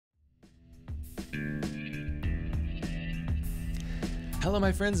Hello,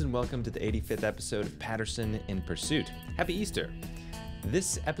 my friends, and welcome to the 85th episode of Patterson in Pursuit. Happy Easter.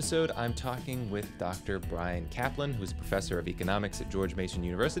 This episode, I'm talking with Dr. Bryan Caplan, who's a professor of economics at George Mason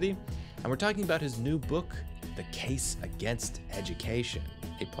University, and we're talking about his new book, The Case Against Education,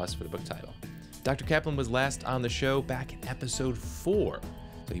 A+ for the book title. Dr. Caplan was last on the show back in episode 4.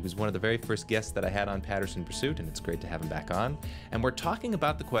 So he was one of the very first guests that I had on Patterson Pursuit, and it's great to have him back on. And we're talking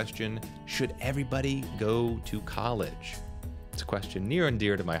about the question, should everybody go to college? It's a question near and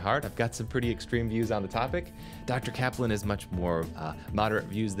dear to my heart. I've got some pretty extreme views on the topic. Dr. Caplan has much more moderate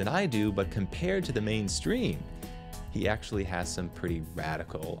views than I do, but compared to the mainstream, he actually has some pretty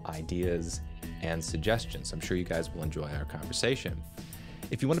radical ideas and suggestions. I'm sure you guys will enjoy our conversation.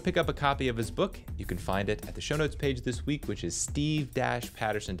 If you want to pick up a copy of his book, you can find it at the show notes page this week, which is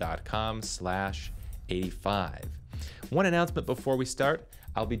steve-patterson.com/85. One announcement before we start.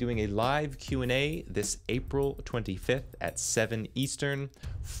 I'll be doing a live Q&A this April 25th at 7 Eastern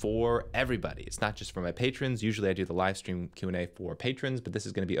for everybody. It's not just for my patrons. Usually I do the live stream Q&A for patrons, but this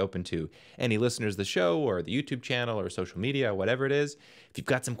is going to be open to any listeners of the show or the YouTube channel or social media or whatever it is. If you've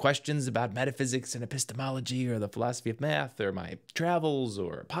got some questions about metaphysics and epistemology or the philosophy of math or my travels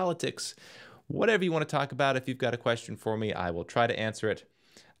or politics, whatever you want to talk about, if you've got a question for me, I will try to answer it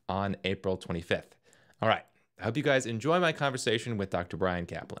on April 25th. All right. I hope you guys enjoy my conversation with Dr. Bryan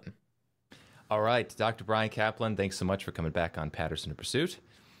Caplan. All right, Dr. Bryan Caplan, thanks so much for coming back on Patterson in Pursuit.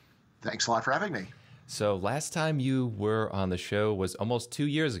 Thanks a lot for having me. So last time you were on the show was almost 2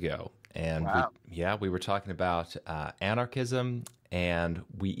 years ago. And wow. we were talking about anarchism, and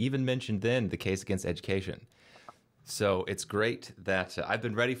we even mentioned then the case against education. So it's great that I've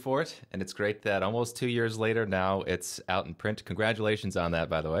been ready for it, and it's great that almost 2 years later now it's out in print. Congratulations on that,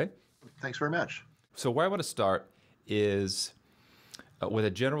 by the way. Thanks very much. So where I want to start is with a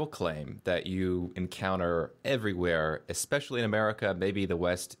general claim that you encounter everywhere, especially in America, maybe the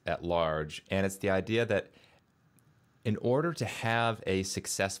West at large, and it's the idea that in order to have a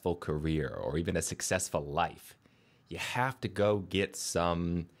successful career or even a successful life, you have to go get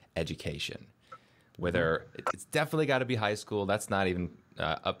some education. Whether it's definitely got to be high school, that's not even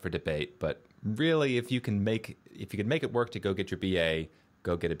up for debate, but really if you can make it work to go get your BA,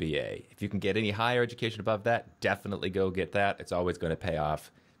 go get a BA. If you can get any higher education above that, definitely go get that. It's always going to pay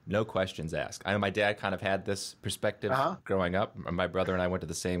off. No questions asked. I know my dad kind of had this perspective growing up. My brother and I went to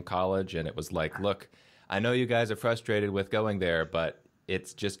the same college, and it was like, look, I know you guys are frustrated with going there, but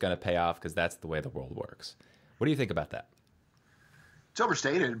it's just going to pay off because that's the way the world works. What do you think about that? It's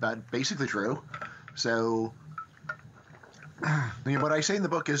overstated, but basically true. So what I say in the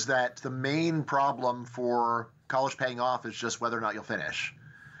book is that the main problem for college paying off is just whether or not you'll finish.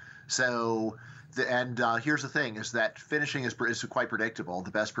 So, here's the thing, is that finishing is quite predictable.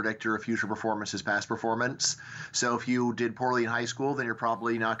 The best predictor of future performance is past performance. So if you did poorly in high school, then you're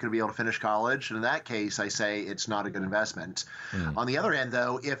probably not going to be able to finish college. And in that case, I say it's not a good investment. On the other hand,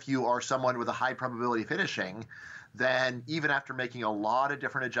 though, if you are someone with a high probability of finishing, then even after making a lot of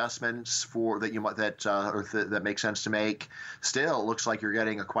different adjustments that make sense to make, still it looks like you're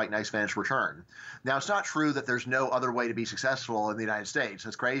getting a quite nice financial return. Now, it's not true that there's no other way to be successful in the United States.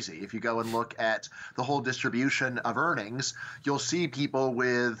 That's crazy. If you go and look at the whole distribution of earnings, you'll see people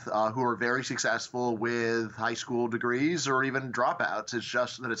with who are very successful with high school degrees or even dropouts. It's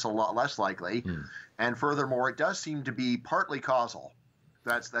just that it's a lot less likely. And furthermore, it does seem to be partly causal.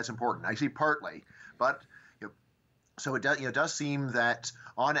 That's important. I see partly, but so it does seem that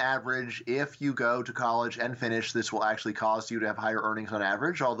on average, if you go to college and finish, this will actually cause you to have higher earnings on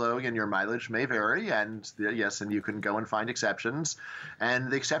average, although, again, your mileage may vary, and yes, and you can go and find exceptions. And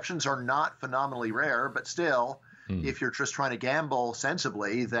the exceptions are not phenomenally rare, but still, if you're just trying to gamble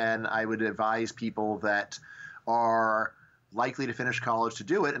sensibly, then I would advise people that are likely to finish college to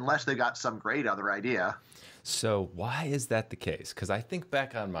do it, unless they got some great other idea. So why is that the case? Because I think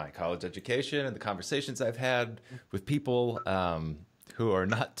back on my college education and the conversations I've had with people who are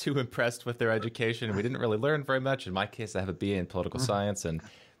not too impressed with their education, and we didn't really learn very much. In my case, I have a BA in political science, and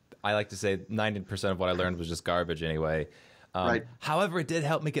I like to say 90% of what I learned was just garbage anyway. Right. However, it did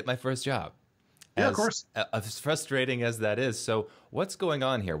help me get my first job. Yeah, of course. As frustrating as that is. So what's going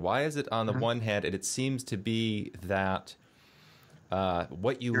on here? Why is it on the one hand, and it seems to be that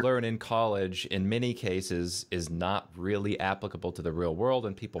what you learn in college in many cases is not really applicable to the real world,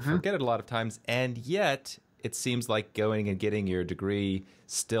 and people forget it a lot of times, and yet it seems like going and getting your degree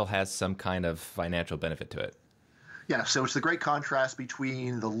still has some kind of financial benefit to it. Yeah, so it's the great contrast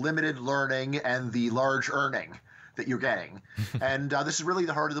between the limited learning and the large earning that you're getting. And this is really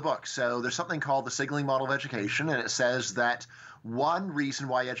the heart of the book. So there's something called the signaling model of education, and it says that one reason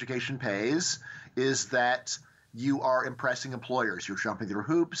why education pays is that you are impressing employers. You're jumping through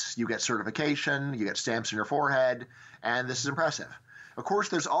hoops, you get certification, you get stamps on your forehead, and this is impressive. Of course,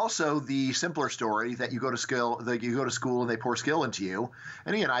 there's also the simpler story that you go to school and they pour skill into you.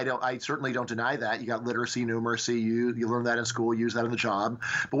 And again, I certainly don't deny that. You got literacy, numeracy, you learn that in school, use that in the job.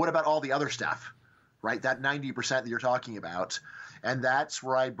 But what about all the other stuff, right? That 90% that you're talking about. And that's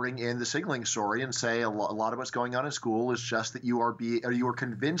where I bring in the signaling story and say a lot of what's going on in school is just that you are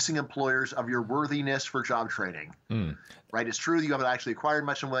convincing employers of your worthiness for job training. Right? It's true that you haven't actually acquired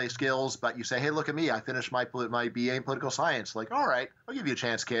much in the way of skills, but you say, hey, look at me. I finished my BA in political science. Like, all right, I'll give you a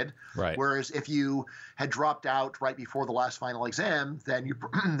chance, kid. Right. Whereas if you had dropped out right before the last final exam, then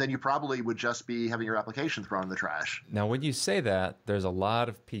you probably would just be having your application thrown in the trash. Now, when you say that, there's a lot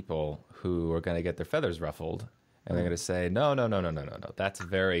of people who are going to get their feathers ruffled. And they're going to say, no. That's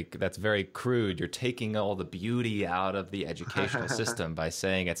very crude. You're taking all the beauty out of the educational system by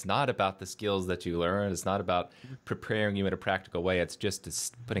saying it's not about the skills that you learn. It's not about preparing you in a practical way. It's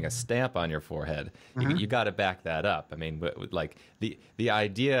just putting a stamp on your forehead. You got to back that up. I mean, like the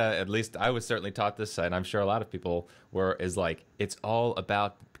idea, at least I was certainly taught this, and I'm sure a lot of people were, is like it's all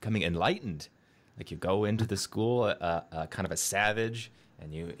about becoming enlightened. Like you go into the school kind of a savage,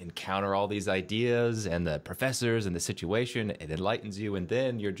 and you encounter all these ideas and the professors and the situation. It enlightens you, and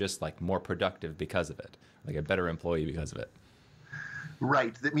then you're just like more productive because of it, like a better employee because of it.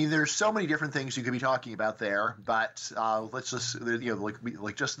 Right. I mean, there's so many different things you could be talking about there, but let's just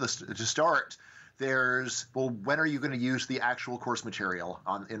to start. There's, well, when are you going to use the actual course material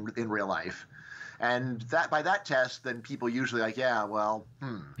in real life? And by that test, then people usually like, yeah, well,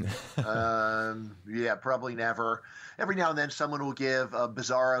 yeah, probably never. Every now and then someone will give a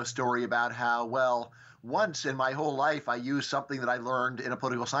bizarro story about how, well, once in my whole life I used something that I learned in a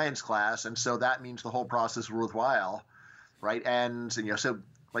political science class, and so that means the whole process was worthwhile, right? And so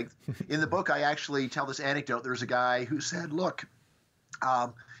like in the book I actually tell this anecdote. There's a guy who said, look,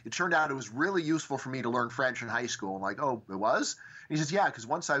 it turned out it was really useful for me to learn French in high school. I'm like, oh, it was? And he says, yeah, because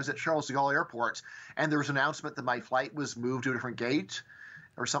once I was at Charles de Gaulle Airport, and there was an announcement that my flight was moved to a different gate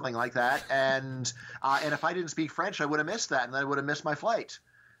or something like that. And if I didn't speak French, I would have missed that, and then I would have missed my flight.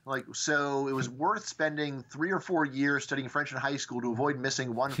 Like, so it was worth spending 3 or 4 years studying French in high school to avoid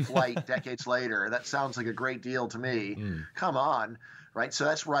missing one flight decades later. That sounds like a great deal to me. Come on, right? So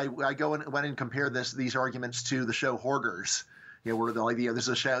that's where I went and compared these arguments to the show Hoarders. Where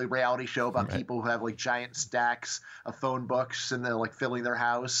there's a reality show about people who have like giant stacks of phone books and they're like filling their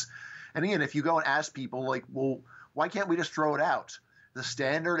house. And again, if you go and ask people like, well, why can't we just throw it out? The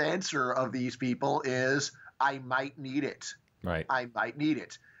standard answer of these people is, I might need it. Right. I might need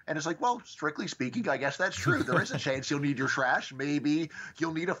it. And it's like, well, strictly speaking, I guess that's true. There is a chance you'll need your trash. Maybe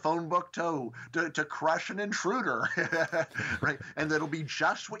you'll need a phone book to crush an intruder, right? And that'll be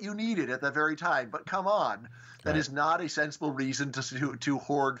just what you needed at that very time. But come on, that is not a sensible reason to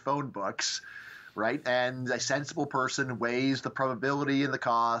hoard phone books, right? And a sensible person weighs the probability and the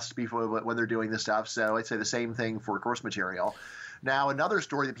cost when they're doing this stuff. So I'd say the same thing for course material. Now, another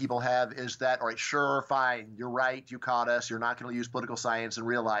story that people have is that, all right, sure, fine, you're right, you caught us, you're not going to use political science in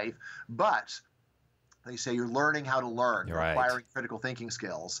real life, but they say you're learning how to learn, you're acquiring critical thinking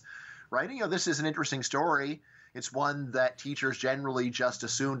skills, right? And, this is an interesting story. It's one that teachers generally just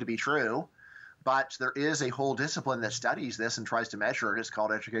assume to be true, but there is a whole discipline that studies this and tries to measure it. It's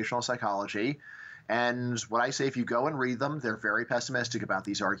called educational psychology. And what I say, if you go and read them, they're very pessimistic about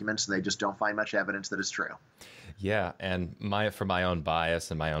these arguments, and they just don't find much evidence that it's true. Yeah, and for my own bias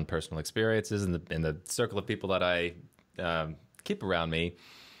and my own personal experiences in the circle of people that I keep around me,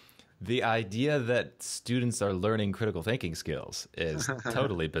 the idea that students are learning critical thinking skills is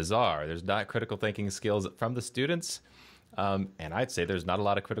totally bizarre. There's not critical thinking skills from the students, and I'd say there's not a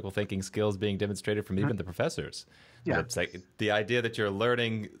lot of critical thinking skills being demonstrated from even the professors. Yeah. It's like the idea that you're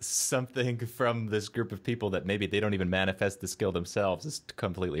learning something from this group of people that maybe they don't even manifest the skill themselves is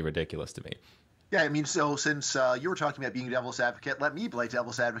completely ridiculous to me. Yeah, I mean, so since you were talking about being devil's advocate, let me play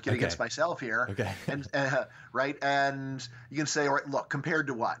devil's advocate against myself here. Okay. And right, and you can say, all right, look, compared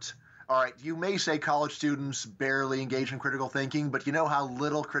to what? All right, you may say college students barely engage in critical thinking, but you know how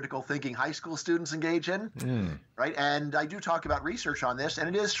little critical thinking high school students engage in, right? And I do talk about research on this,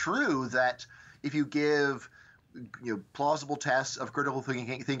 and it is true that if you give plausible tests of critical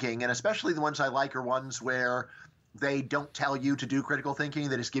thinking, and especially the ones I like are ones where they don't tell you to do critical thinking.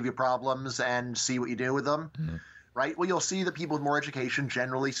 They just give you problems and see what you do with them, right? Well, you'll see that people with more education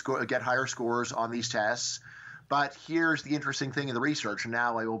generally get higher scores on these tests. But here's the interesting thing in the research, and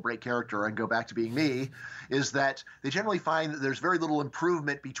now I will break character and go back to being me, is that they generally find that there's very little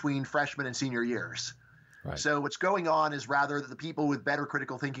improvement between freshman and senior years. Right. So what's going on is rather that the people with better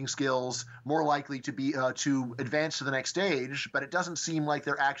critical thinking skills more likely to be to advance to the next stage, but it doesn't seem like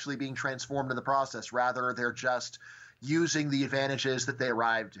they're actually being transformed in the process. Rather, they're just using the advantages that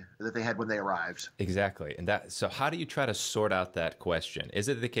they had when they arrived. Exactly. And so how do you try to sort out that question? Is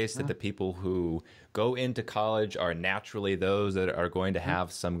it the case that the people who go into college are naturally those that are going to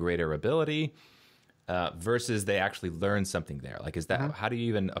have some greater ability versus they actually learn something there? Like, is that, how do you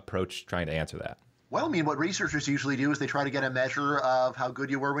even approach trying to answer that? Well, I mean, what researchers usually do is they try to get a measure of how good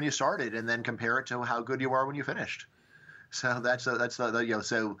you were when you started and then compare it to how good you are when you finished. So so that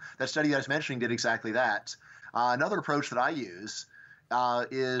study that I was mentioning did exactly that. Another approach that I use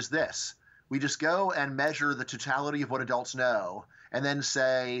is this. We just go and measure the totality of what adults know and then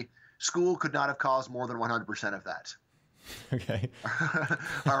say school could not have caused more than 100% of that. Okay.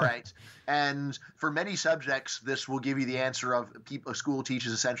 All right. And for many subjects, this will give you the answer of school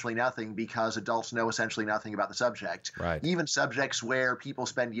teaches essentially nothing because adults know essentially nothing about the subject. Right. Even subjects where people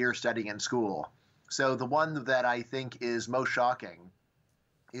spend years studying in school. So the one that I think is most shocking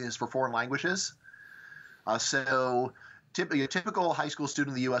is for foreign languages. So a typical high school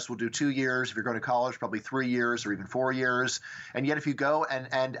student in the U.S. will do 2 years. If you're going to college, probably 3 years or even 4 years. And yet if you go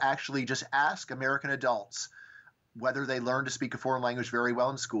and actually just ask American adults whether they learn to speak a foreign language very well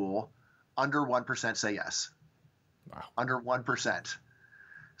in school, under 1% say yes. Wow. Under 1%.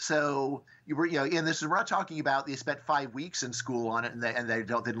 So we're not talking about they spent 5 weeks in school on it and they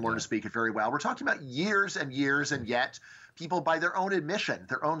didn't learn to speak it very well. We're talking about years and years, and yet people, by their own admission,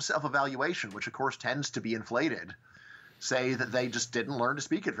 their own self-evaluation, which of course tends to be inflated, say that they just didn't learn to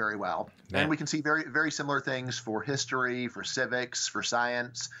speak it very well. Man. And we can see very, very similar things for history, for civics, for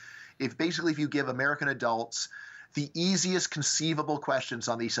science. If you give American adults the easiest conceivable questions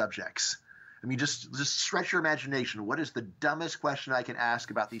on these subjects. I mean, just stretch your imagination. What is the dumbest question I can ask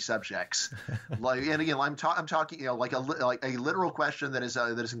about these subjects? And again, I'm talking, like a literal question that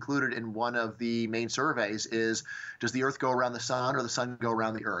is included in one of the main surveys is: does the Earth go around the sun, or the sun go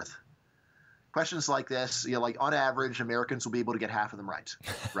around the Earth? Questions like this, like on average, Americans will be able to get half of them right,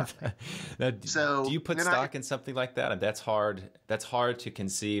 roughly. Now, do you put stock in something like that? And that's hard. That's hard to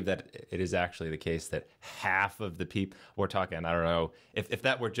conceive that it is actually the case that half of the people we're talking. I don't know if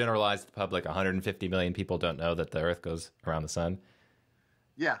that were generalized to the public. 150 million people don't know that the Earth goes around the sun.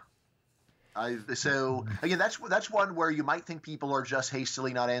 Yeah. So again, that's one where you might think people are just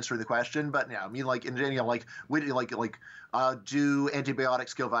hastily not answering the question, but yeah, I mean, do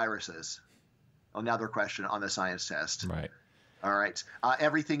antibiotics kill viruses? Another question on the science test. Right. All right.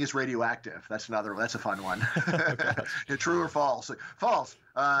 Everything is radioactive. That's a fun one. True or false? False.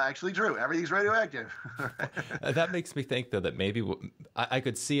 Actually true. Everything's radioactive. That makes me think, though, that maybe I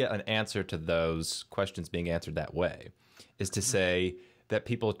could see an answer to those questions being answered that way, is to say that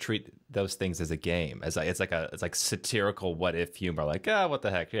people treat those things as a game, it's like satirical what if humor, like, what the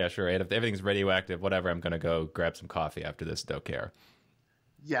heck, yeah, sure, everything's radioactive, whatever, I'm gonna go grab some coffee after this, don't care.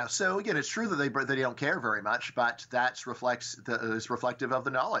 Yeah, so again, it's true that they don't care very much, but is reflective of the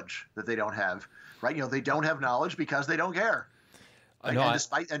knowledge that they don't have, right? They don't have knowledge because they don't care. Right?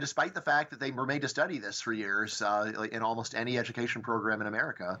 Despite the fact that they were made to study this for years in almost any education program in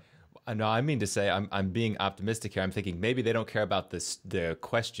America. No, I mean to say I'm being optimistic here. I'm thinking maybe they don't care about the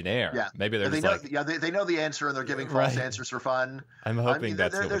questionnaire. Yeah, maybe they're they know the answer and they're giving false answers for fun. I'm hoping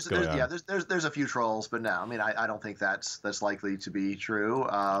that's what's going on. Yeah, there's a few trolls, but no, I mean I don't think that's likely to be true.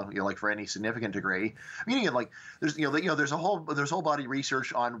 Like for any significant degree. I mean, again, like there's a whole body of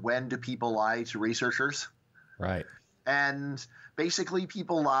research on when do people lie to researchers. Right. And basically,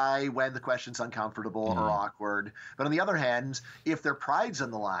 people lie when the question's uncomfortable or awkward. But on the other hand, if their pride's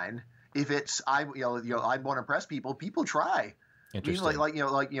on the line, if it's I want to impress people, people try. Interesting. I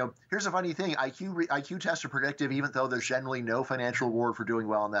mean, here's a funny thing: IQ tests are predictive, even though there's generally no financial reward for doing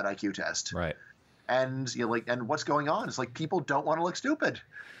well on that IQ test. Right. And and what's going on is people don't want to look stupid.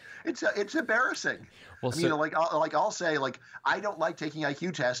 It's embarrassing. Well, I'll say I don't like taking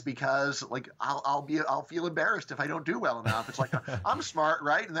IQ tests because I'll feel embarrassed if I don't do well enough. It's like I'm smart,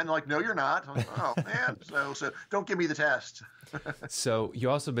 right? And then no, you're not. I'm like, oh man, so don't give me the test. So you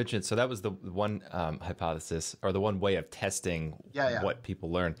also mentioned, so that was the one hypothesis, or the one way of testing what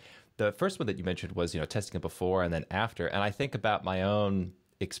people learn. The first one that you mentioned was testing it before and then after, and I think about my own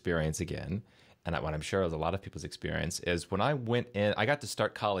experience again. And what I'm sure is a lot of people's experience is when I went in, I got to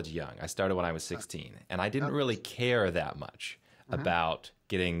start college young. I started when I was 16, and I didn't really care that much about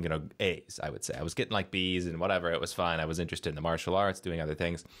getting, A's, I would say. I was getting B's and whatever. It was fine. I was interested in the martial arts, doing other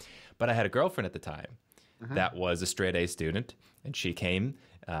things. But I had a girlfriend at the time that was a straight A student, and she came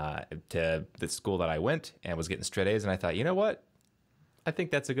to the school that I went and was getting straight A's. And I thought, you know what? I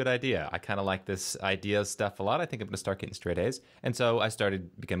think that's a good idea. I kind of like this idea stuff a lot. I think I'm going to start getting straight A's. And so I started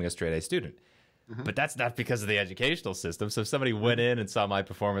becoming a straight A student. But that's not because of the educational system. So if somebody went in and saw my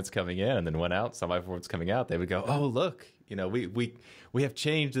performance coming in and then went out, saw my performance coming out, they would go, oh, look, we have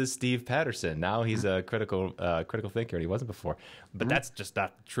changed this Steve Patterson. Now he's a critical thinker, and he wasn't before. But that's just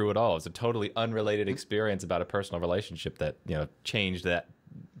not true at all. It's a totally unrelated experience about a personal relationship that, changed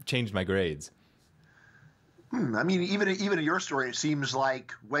my grades. I mean, even in your story, it seems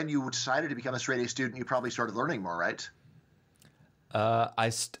like when you decided to become a straight A student, you probably started learning more, right?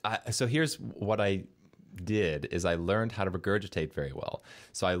 So here's what I did is I learned how to regurgitate very well.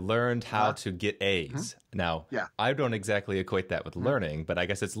 So I learned how to get A's. Now, I don't exactly equate that with learning, but I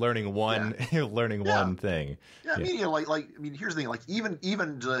guess it's learning one one thing. Yeah, I mean, here's the thing. Like,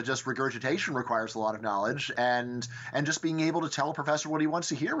 even just regurgitation requires a lot of knowledge, and just being able to tell a professor what he wants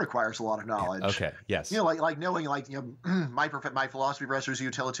to hear requires a lot of knowledge. Okay. Yes. Like knowing, my philosophy professor is a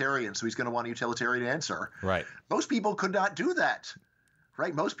utilitarian, so he's going to want a utilitarian answer. Right. Most people could not do that.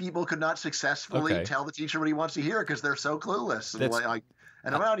 Right. Most people could not successfully tell the teacher what he wants to hear because they're so clueless.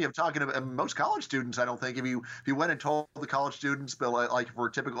 And I'm not even talking about most college students. I don't think if you went and told the college students, but like for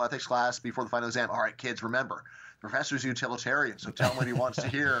a typical ethics class before the final exam, all right, kids, remember, the professor's utilitarian, so tell him what he wants to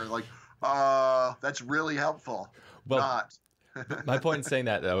hear. Like, that's really helpful. Well, my point in saying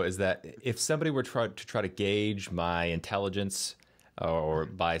that, though, is that if somebody were to try to gauge my intelligence or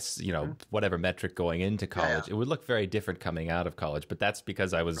by whatever metric going into college, it would look very different coming out of college. But that's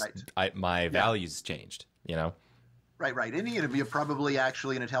because my values changed. Right. And you probably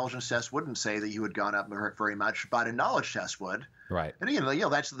actually an intelligence test wouldn't say that you had gone up very much, but a knowledge test would. Right.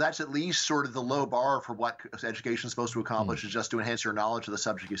 And that's at least sort of the low bar for what education is supposed to accomplish is just to enhance your knowledge of the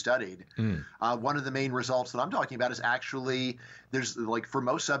subject you studied. One of the main results that I'm talking about is actually there's for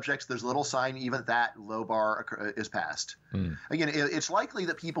most subjects there's a little sign even that low bar is passed. Again, it's likely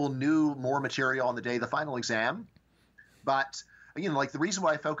that people knew more material on the day of the final exam, but again, the reason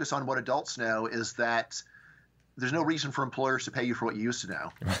why I focus on what adults know is that there's no reason for employers to pay you for what you used to know.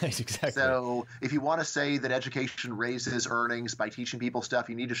 Right, exactly. So if you want to say that education raises earnings by teaching people stuff,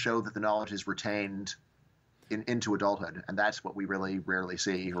 you need to show that the knowledge is retained into adulthood. And that's what we really rarely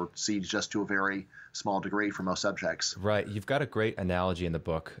see, or see just to a very small degree for most subjects. Right. You've got a great analogy in the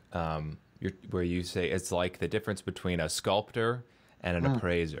book where you say it's like the difference between a sculptor and an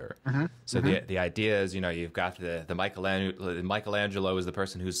appraiser. So the idea is, you've got the Michelangelo is the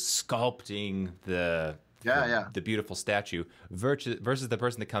person who's sculpting the beautiful statue versus the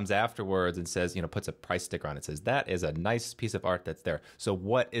person that comes afterwards and says, puts a price sticker on it, says that is a nice piece of art that's there. So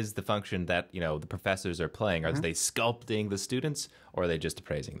what is the function that, the professors are playing? Are they sculpting the students or are they just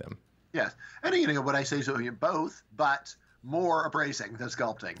appraising them? Yes. And what I say is both, but more appraising than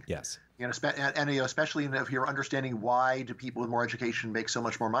sculpting. Yes. Especially if you're understanding why do people with more education make so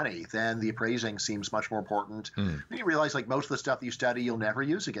much more money, then the appraising seems much more important. Then you realize most of the stuff that you study you'll never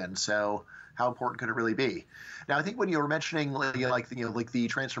use again. So how important could it really be? Now, I think when you were mentioning the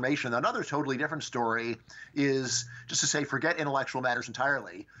transformation, another totally different story is just to say forget intellectual matters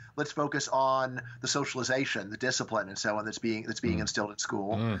entirely. Let's focus on the socialization, the discipline, and so on that's being instilled at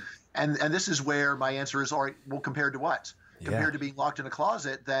school. And this is where my answer is, all right, well, compared to what? Compared to being locked in a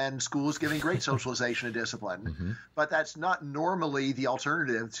closet, then school is giving great socialization and discipline. But that's not normally the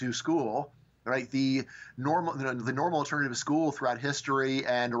alternative to school, right? The normal alternative to school throughout history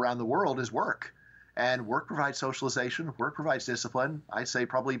and around the world is work. And work provides socialization. Work provides discipline. I'd say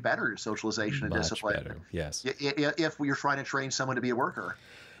probably better socialization and discipline. Much better, yes. If you're trying to train someone to be a worker.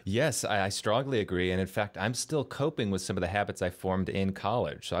 Yes, I strongly agree. And in fact, I'm still coping with some of the habits I formed in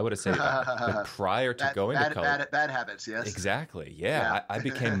college. So I would have said prior to going to college. Bad habits, yes. Exactly. Yeah. I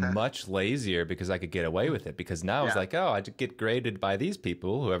became much lazier because I could get away with it. Because now it's like, I get graded by these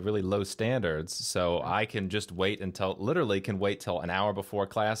people who have really low standards. So I can just wait till an hour before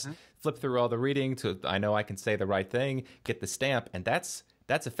class, flip through all the reading I know I can say the right thing, get the stamp. And that's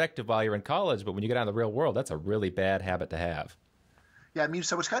effective while you're in college. But when you get out in the real world, that's a really bad habit to have. Yeah, I mean,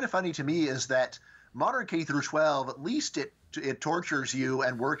 so what's kind of funny to me is that modern K through 12, at least it tortures you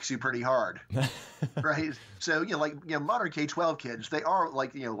and works you pretty hard, right? So modern K-12 kids, they are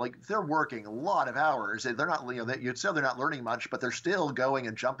they're working a lot of hours. They're not you'd say they're not learning much, but they're still going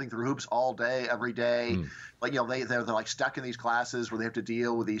and jumping through hoops all day, every day. They're stuck in these classes where they have to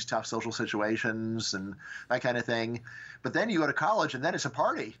deal with these tough social situations and that kind of thing. But then you go to college and then it's a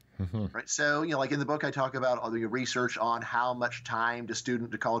party. Right. So, in the book, I talk about all the research on how much time do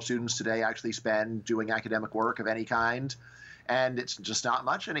college students today actually spend doing academic work of any kind. And it's just not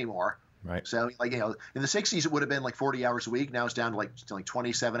much anymore. Right. So, in the 60s, it would have been 40 hours a week. Now it's down to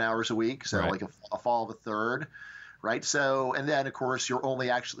 27 hours a week. So, right. A fall of a third. right? So, and then of course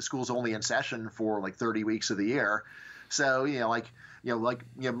school's only in session for like 30 weeks of the year. So,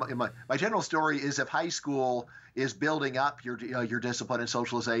 my general story is if high school is building up your discipline and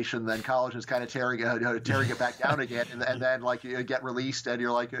socialization, then college is kind of tearing it back down again, and then like you get released and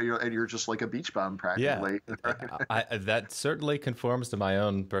you're just like a beach bum practically. Yeah, that certainly conforms to my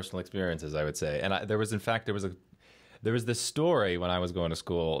own personal experiences, I would say. And there was this story when I was going to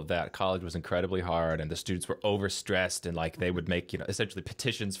school that college was incredibly hard and the students were overstressed and like they would make essentially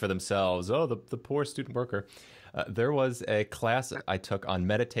petitions for themselves. Oh, the poor student worker. There was a class I took on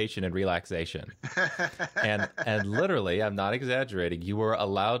meditation and relaxation. and literally, I'm not exaggerating, you were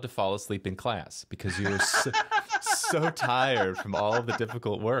allowed to fall asleep in class because you were so tired from all of the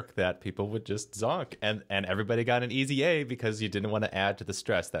difficult work that people would just zonk. And everybody got an easy A because you didn't want to add to the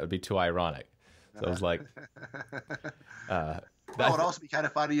stress. That would be too ironic. So it was like... That would also be kind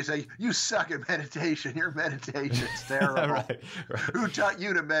of funny. You say, you suck at meditation. Your meditation's terrible. Right. Who taught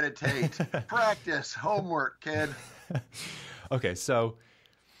you to meditate? Practice. Homework, kid. Okay, so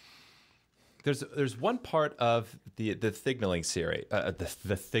there's one part of the signaling theory,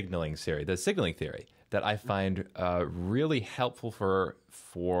 the signaling theory that I find really helpful for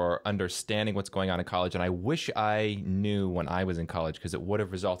understanding what's going on in college. And I wish I knew when I was in college because it would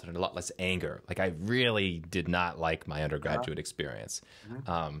have resulted in a lot less anger. Like I really did not like my undergraduate experience.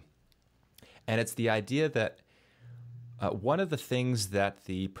 Mm-hmm. And it's the idea that one of the things that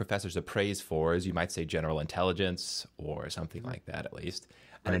the professors are praised for is, you might say, general intelligence or something like that at least.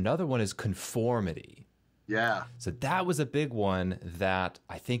 And another one is conformity. Yeah. So that was a big one that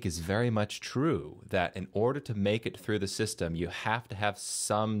I think is very much true, that in order to make it through the system, you have to have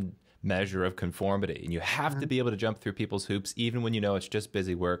some measure of conformity. And you have to be able to jump through people's hoops, even when you know it's just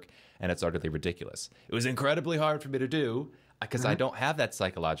busy work and it's utterly ridiculous. It was incredibly hard for me to do because I don't have that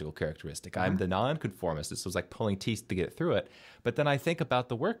psychological characteristic. I'm the nonconformist. This was like pulling teeth to get through it. But then I think about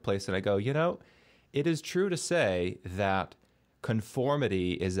the workplace and I go, it is true to say that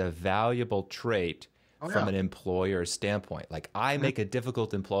conformity is a valuable trait from an employer's standpoint. Like I make a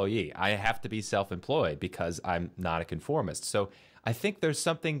difficult employee. I have to be self-employed because I'm not a conformist. So I think there's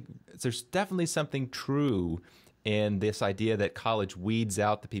definitely something true in this idea that college weeds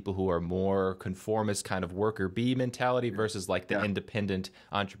out the people who are more conformist kind of worker bee mentality versus like the independent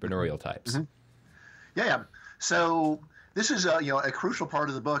entrepreneurial types. Yeah. So this is a crucial part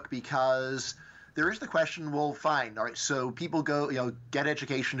of the book because there is the question, well, fine. All right, so people go, get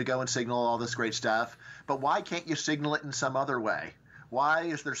education to go and signal all this great stuff, but why can't you signal it in some other way? Why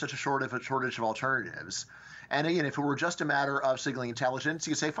is there such a shortage of alternatives? And again, if it were just a matter of signaling intelligence,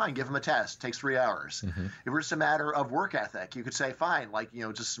 you could say, fine, give them a test. It takes 3 hours. If it was just a matter of work ethic, you could say, fine,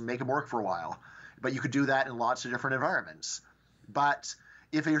 just make them work for a while. But you could do that in lots of different environments. But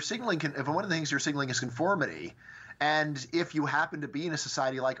if one of the things you're signaling is conformity, and if you happen to be in a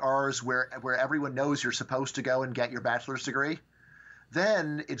society like ours where everyone knows you're supposed to go and get your bachelor's degree,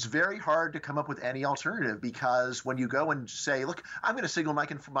 then it's very hard to come up with any alternative, because when you go and say, look, I'm going to signal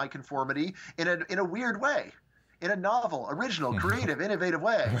my conformity in a weird way, in a novel, original, creative, innovative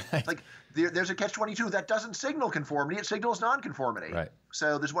way. Right. Like there's a catch-22 that doesn't signal conformity, it signals nonconformity. Right.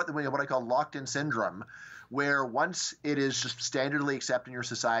 So there's what I call locked-in syndrome, where once it is just standardly accepted in your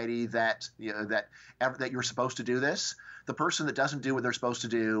society that that you're supposed to do this, the person that doesn't do what they're supposed to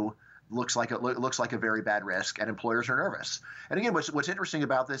do looks like a very bad risk, and employers are nervous. And again, what's interesting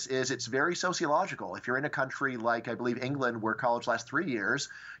about this is it's very sociological. If you're in a country like, I believe, England, where college lasts 3 years,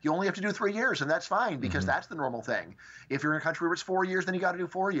 you only have to do 3 years, and that's fine because that's the normal thing. If you're in a country where it's 4 years, then you got to do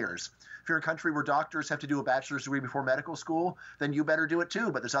 4 years. If you're in a country where doctors have to do a bachelor's degree before medical school, then you better do it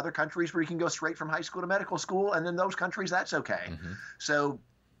too. But there's other countries where you can go straight from high school to medical school, and in those countries, that's okay. So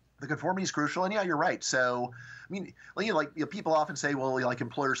the conformity is crucial, and yeah, you're right. So, I mean, people often say, well,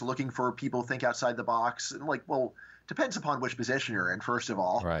 employers are looking for people who think outside the box, and well, depends upon which position you're in. First of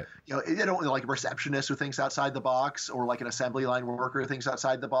all, right? They don't like a receptionist who thinks outside the box, or like an assembly line worker who thinks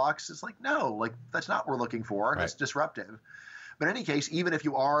outside the box. It's like, no, that's not what we're looking for. Right. That's disruptive. But in any case, even if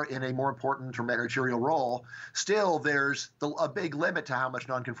you are in a more important or managerial role, still there's a big limit to how much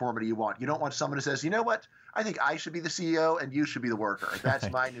nonconformity you want. You don't want someone who says, you know what, I think I should be the CEO and you should be the worker. That's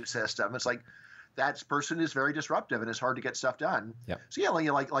my new system. It's like that person is very disruptive and it's hard to get stuff done. Yep. So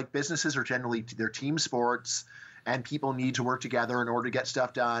yeah, like businesses are generally, they're team sports, and people need to work together in order to get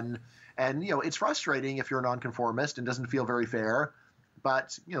stuff done. And it's frustrating if you're a nonconformist and doesn't feel very fair.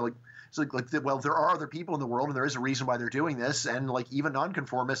 But it's well, there are other people in the world, and there is a reason why they're doing this, and even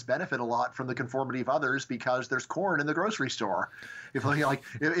nonconformists benefit a lot from the conformity of others because there's corn in the grocery store.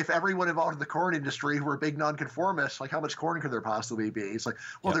 If everyone involved in the corn industry were big nonconformists, how much corn could there possibly be? It's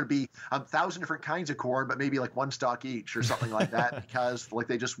there'd be 1,000 different kinds of corn, but maybe one stalk each or something like that, because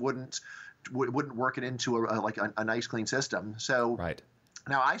they just wouldn't work it into a nice clean system. So right.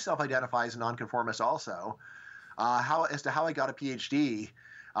 Now I self-identify as a nonconformist also. How I got a PhD,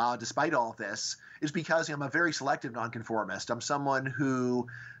 despite all of this, is because I'm a very selective nonconformist. I'm someone who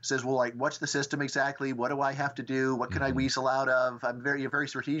says, well, what's the system exactly? What do I have to do? What can I weasel out of? I'm very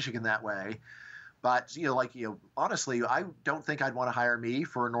strategic in that way. But honestly, I don't think I'd want to hire me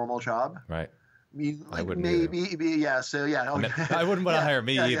for a normal job. Right. I mean, I wouldn't maybe, yeah. So yeah, I wouldn't want to hire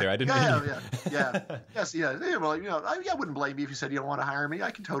me either. I didn't. Yes, yeah. Well, I wouldn't blame you if you said you don't want to hire me.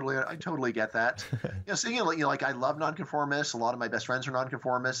 I totally get that. So I love nonconformists. A lot of my best friends are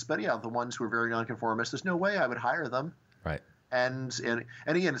nonconformists, but the ones who are very nonconformists, there's no way I would hire them. Right. And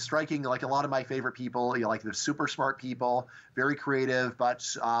again, it's striking. A lot of my favorite people, the super smart people, very creative, but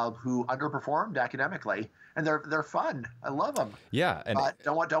who underperformed academically. And they're fun. I love them. Yeah, and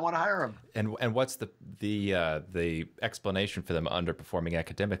don't want to hire them. And what's the explanation for them underperforming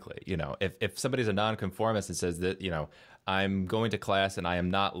academically? If somebody's a nonconformist and says that I'm going to class and I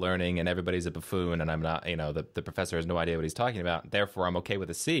am not learning and everybody's a buffoon and I'm not the professor has no idea what he's talking about, therefore I'm okay with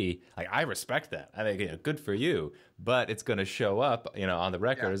a C. I respect that. I think good for you, but it's going to show up on the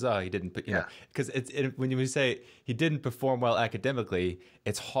record as he didn't put because when you say he didn't perform well academically,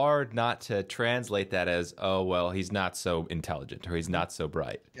 it's hard not to translate that as he's not so intelligent or he's not so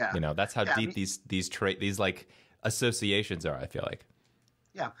bright. That's how deep these associations are, I feel like.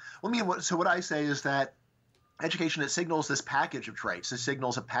 Yeah. Well, so what I say is that education, it signals this package of traits. It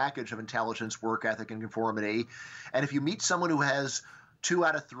signals a package of intelligence, work ethic, and conformity. And if you meet someone who has 2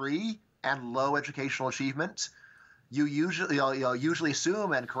 out of 3 and low educational achievement, you usually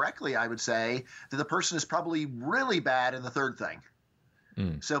assume, and correctly I would say, that the person is probably really bad in the third thing.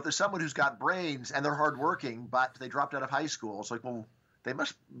 So if there's someone who's got brains and they're hardworking, but they dropped out of high school, it's well, they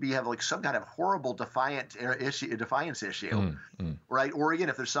must have some kind of horrible defiance issue, right? Or again,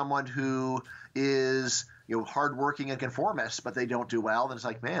 if there's someone who is hardworking and conformist, but they don't do well, then it's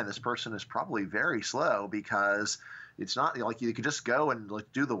man, this person is probably very slow, because it's not you could just go and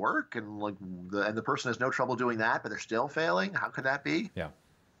do the work and the person has no trouble doing that, but they're still failing. How could that be?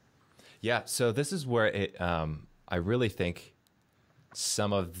 Yeah. So this is where I really think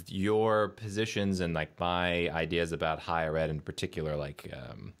some of your positions and my ideas about higher ed in particular,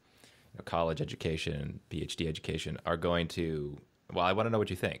 college education, PhD education, are going to. Well, I want to know what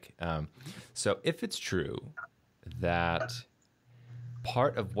you think. So if it's true that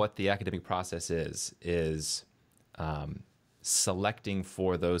part of what the academic process is selecting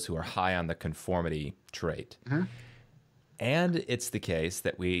for those who are high on the conformity trait, and it's the case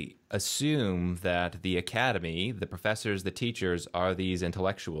that we assume that the academy, the professors, the teachers, are these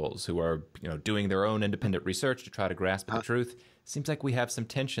intellectuals who are doing their own independent research to try to grasp the truth, seems like we have some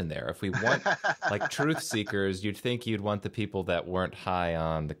tension there. If we want truth seekers, you'd think you'd want the people that weren't high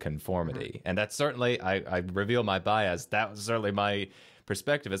on the conformity. And that's certainly, I reveal my bias, that was certainly my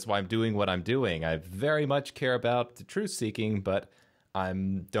perspective. That's why I'm doing what I'm doing. I very much care about the truth seeking, but I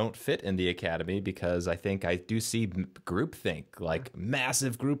don't fit in the academy because I think I do see groupthink,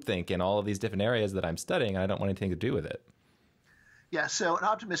 massive groupthink in all of these different areas that I'm studying. And I don't want anything to do with it. Yeah, so an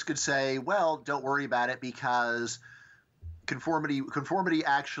optimist could say, well, don't worry about it, because conformity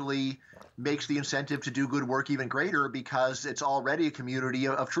actually makes the incentive to do good work even greater, because it's already a community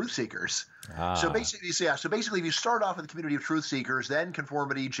of truth seekers. So basically, if you start off with a community of truth seekers, then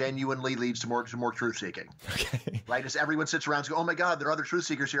conformity genuinely leads to more truth seeking. Okay. Right? As everyone sits around and goes, oh my God, there are other truth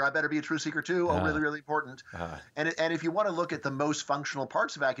seekers here. I better be a truth seeker too. Oh, really, really important. And if you want to look at the most functional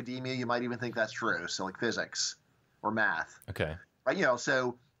parts of academia, you might even think that's true. So physics or math. Okay. Right?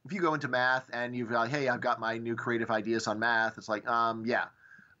 So if you go into math and you've got, hey, I've got my new creative ideas on math, it's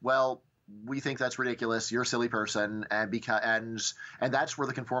well, we think that's ridiculous. You're a silly person, and that's where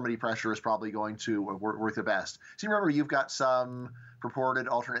the conformity pressure is probably going to work the best. So remember, you've got some purported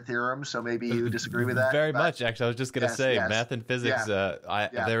alternate theorems, so maybe you disagree with that. Very much, actually. I was just going to say, math and physics.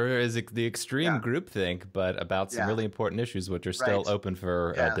 There is the extreme groupthink, but about some really important issues which are still open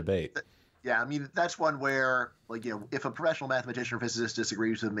for debate. Yeah, I mean, that's one where, if a professional mathematician or physicist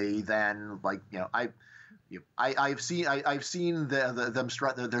disagrees with me, then, I've seen them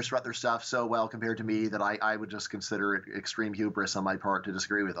strut their stuff so well compared to me that I would just consider it extreme hubris on my part to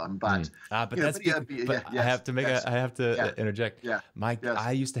disagree with them. But but that's I have to I have to interject. Yeah.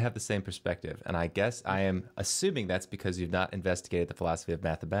 I used to have the same perspective, and I guess I am assuming that's because you've not investigated the philosophy of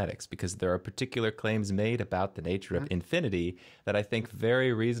mathematics, because there are particular claims made about the nature of infinity that I think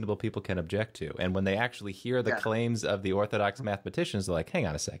very reasonable people can object to. And when they actually hear the claims of the orthodox mathematicians, they're like, hang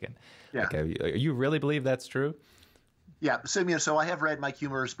on a second. Yeah. Okay, you really believe that's true? Yeah. So I have read Mike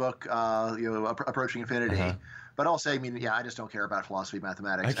Huemer's book, Approaching Infinity. But I'll say, I just don't care about philosophy of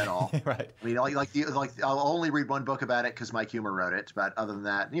mathematics at all. Right. I'll only read one book about it because Mike Huemer wrote it. But other than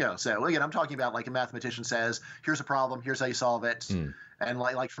that, so again, I'm talking about like a mathematician says, here's a problem, here's how you solve it. And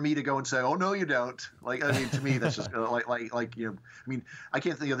like for me to go and say, oh no, you don't. To me, that's just I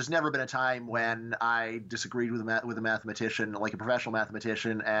can't think. There's never been a time when I disagreed with a mathematician, like a professional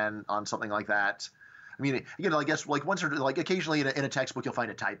mathematician, and on something like that. I guess like once or like occasionally in a textbook you'll find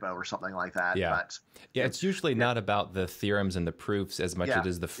a typo or something like that. Yeah, but, it's usually not about the theorems and the proofs as much as it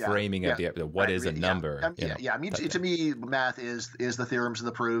is the framing of what is a number. To me, math is the theorems and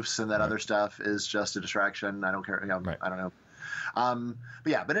the proofs, and that other stuff is just a distraction. I don't care. I don't know.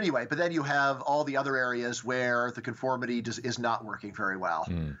 But anyway, but then you have all the other areas where the conformity is not working very well.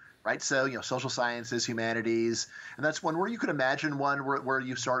 Right. So, social sciences, humanities, and that's one where you could imagine one where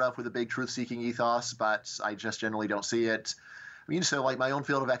you start off with a big truth-seeking ethos, but I just generally don't see it. So like my own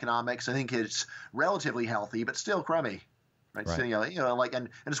field of economics, I think it's relatively healthy, but still crummy. Right. So, and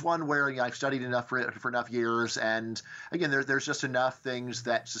it's one where I've studied enough for enough years. And again, there's just enough things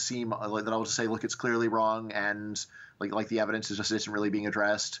that seem that I'll just say, look, it's clearly wrong. And like the evidence isn't really being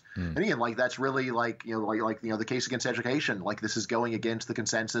addressed. And again, that's really the case against education. Like this is going against the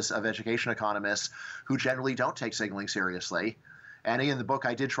consensus of education economists who generally don't take signaling seriously. And in the book,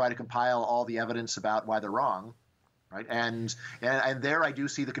 I did try to compile all the evidence about why they're wrong. Right. And there I do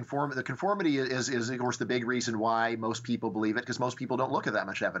see the conformity. The conformity is of course the big reason why most people believe it, because most people don't look at that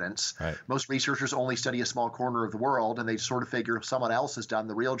much evidence. Right. Most researchers only study a small corner of the world, and they sort of figure someone else has done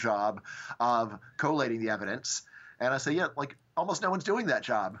the real job of collating the evidence. And I say, almost no one's doing that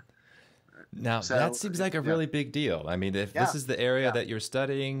job. Now, that seems like a really big deal. If this is the area that you're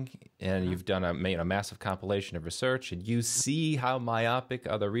studying and you've done a massive compilation of research and you see how myopic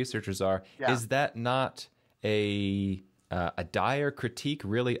other researchers are, is that not a dire critique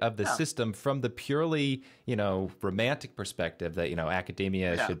really of the system from the purely, romantic perspective that,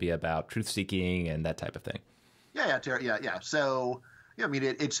 academia should be about truth-seeking and that type of thing? Yeah. So,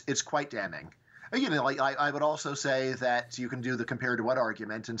 it's quite damning. Again, I would also say that you can do the compare to what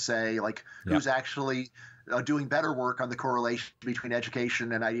argument and say, who's actually doing better work on the correlation between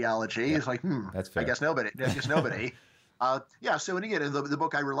education and ideology. It's that's fair. I guess nobody. So and again, in the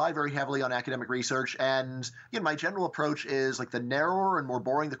book, I rely very heavily on academic research. And my general approach is the narrower and more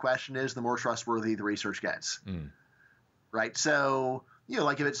boring the question is, the more trustworthy the research gets. Right. So,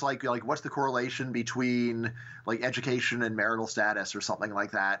 if it's what's the correlation between education and marital status or something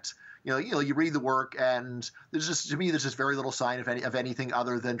like that? You read the work, and there's just very little sign of anything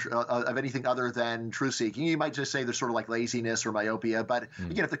other than truth seeking. You might just say there's sort of laziness or myopia, but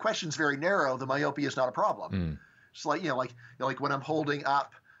again, if the question's very narrow, the myopia is not a problem. It's when I'm holding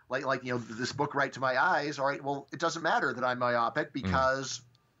up this book right to my eyes. All right, well, it doesn't matter that I'm myopic because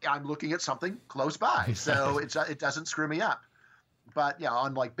I'm looking at something close by, so it doesn't screw me up. But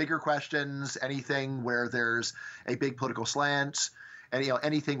on bigger questions, anything where there's a big political slant. And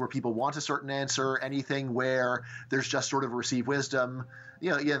anything where people want a certain answer, anything where there's just sort of received wisdom,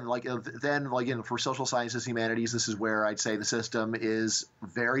 then for social sciences, humanities, this is where I'd say the system is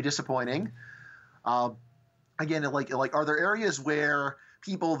very disappointing. Again, are there areas where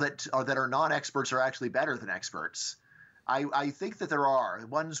people that are non-experts are actually better than experts? I think that there are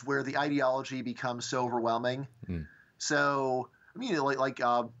ones where the ideology becomes so overwhelming. So this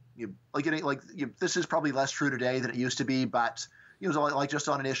is probably less true today than it used to be, but. Just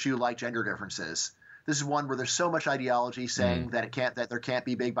on an issue like gender differences. This is one where there's so much ideology saying that there can't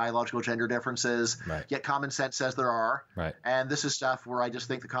be big biological gender differences, yet common sense says there are. Right. And this is stuff where I just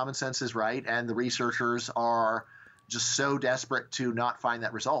think the common sense is right, and the researchers are just so desperate to not find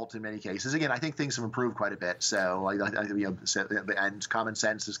that result in many cases. Again, I think things have improved quite a bit. So, and common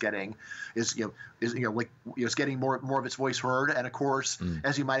sense is getting more of its voice heard. And of course,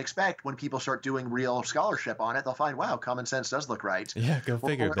 as you might expect, when people start doing real scholarship on it, they'll find, wow, common sense does look right. Yeah, go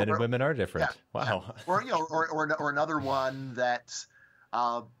figure. Men and women are different. Wow. Or another one that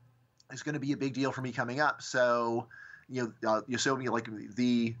is going to be a big deal for me coming up. So. So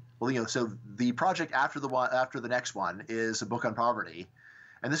the project after the next one is a book on poverty,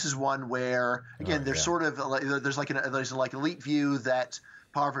 And this is one where, again, there's sort of there's like an elite view that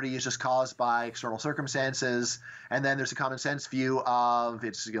poverty is just caused by external circumstances, and then there's a common sense view of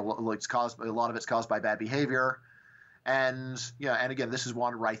it's caused, a lot of it's caused by bad behavior. And and again, this is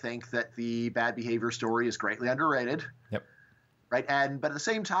one where I think that the bad behavior story is greatly underrated. Yep. Right. But at the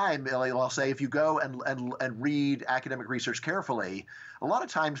same time, I'll say if you go and read academic research carefully, a lot of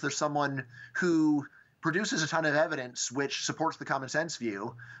times there's someone who produces a ton of evidence which supports the common sense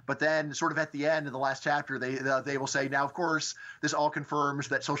view, but then sort of at the end of the last chapter, they will say, now, of course, this all confirms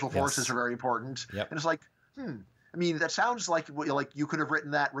that social forces are very important. Yep. And it's like, I mean, that sounds like you could have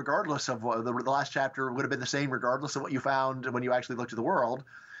written that regardless of what the last chapter would have been the same regardless of what you found when you actually looked at the world.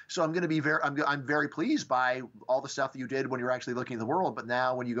 So I'm going to be I'm very pleased by all the stuff that you did when you were actually looking at the world. But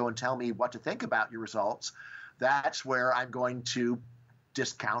now when you go and tell me what to think about your results, that's where I'm going to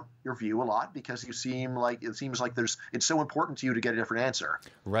discount your view a lot, because it seems like it's so important to you to get a different answer.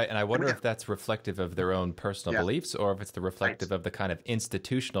 Right. And I wonder if that's reflective of their own personal beliefs, or if it's the reflective of the kind of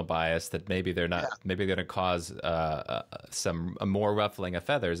institutional bias that maybe they're not, maybe they're going to cause a more ruffling of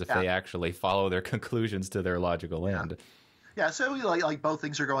feathers if they actually follow their conclusions to their logical end. Yeah, so like both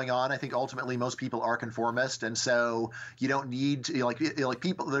things are going on. I think ultimately most people are conformist, and so you don't need to, like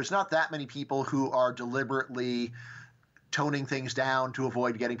people. There's not that many people who are deliberately toning things down to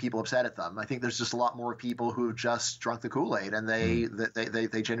avoid getting people upset at them. I think there's just a lot more people who just drunk the Kool-Aid, and they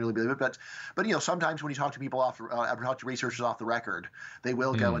genuinely believe it. But sometimes when you talk to people talk to researchers off the record, they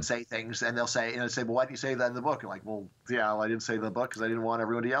will go and say things, and they'll say, well, why didn't you say that in the book? And like, well, yeah, I didn't say in the book because I didn't want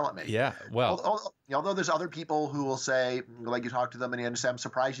everyone to yell at me. Yeah, well, although there's other people who will say, like, you talk to them and you say, I'm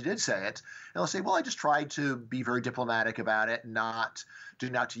surprised you did say it, and they'll say, well, I just tried to be very diplomatic about it, not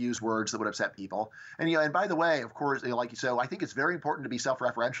to use words that would upset people. And and by the way, of course, so I think it's very important to be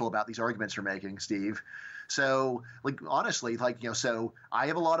self-referential about these arguments you're making, Steve. So, honestly, so I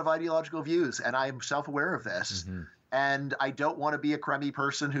have a lot of ideological views, and I'm self-aware of this. Mm-hmm. And I don't want to be a crummy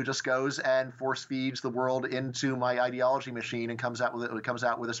person who just goes and force feeds the world into my ideology machine and comes out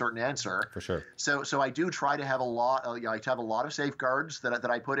with a certain answer. For sure. So I do try to have a lot. I have a lot of safeguards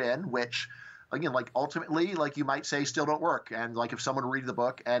that I put in, which, again, ultimately, you might say, still don't work. And if someone read the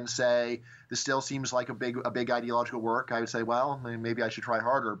book and say this still seems like a big ideological work, I would say, well, maybe I should try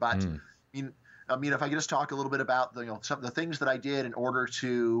harder. But I mean, if I could just talk a little bit about some of the things that I did in order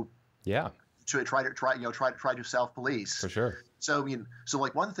to try to self-police. For sure. So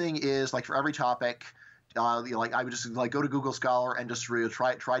one thing is, for every topic, I would just go to Google Scholar and just really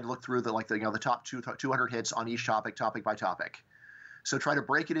try to look through the top 200 hits on each topic by topic. So try to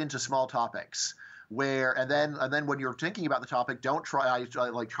break it into small topics and then when you're thinking about the topic, don't try,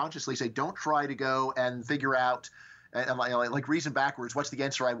 consciously say, don't try to go and figure out and reason backwards, what's the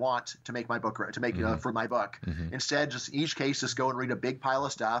answer I want to make my book, for my book. Mm-hmm. Instead, just each case, just go and read a big pile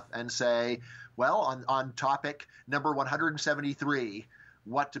of stuff and say, well, on topic number 173,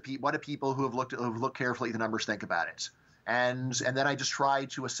 what do people who have looked carefully at the numbers think about it? And then I just try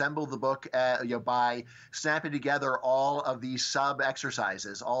to assemble the book by snapping together all of these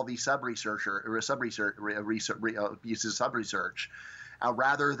sub-exercises, all these sub-research pieces of sub-research,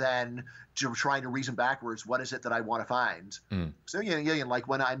 rather than trying to reason backwards, what is it that I want to find? So like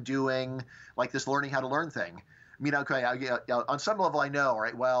when I'm doing this learning how to learn thing, I mean, okay, on some level I know,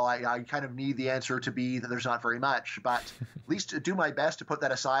 right? Well, I kind of need the answer to be that there's not very much, but at least do my best to put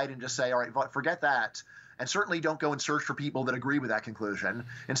that aside and just say, all right, forget that. And certainly don't go and search for people that agree with that conclusion.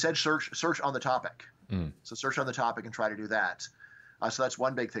 Instead, search on the topic. So search on the topic and try to do that. So that's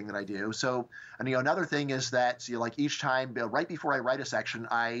one big thing that I do. So, and another thing is that each time, right before I write a section,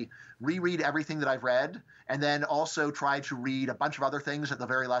 I reread everything that I've read, and then also try to read a bunch of other things at the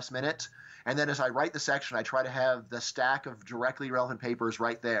very last minute. And then as I write the section, I try to have the stack of directly relevant papers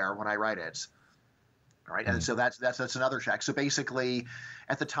right there when I write it. All right, and so that's another check. So basically,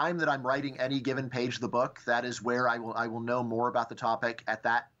 at the time that I'm writing any given page of the book, that is where I will know more about the topic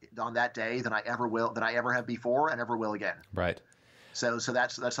on that day than I ever have before and ever will again. Right. So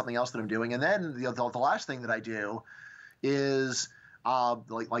that's something else that I'm doing. And then the last thing that I do is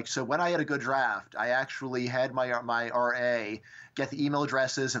so when I had a good draft, I actually had my RA get the email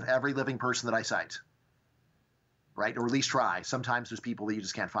addresses of every living person that I cite. Right, or at least try. Sometimes there's people that you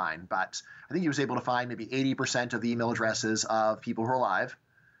just can't find, but I think he was able to find maybe 80% of the email addresses of people who are alive.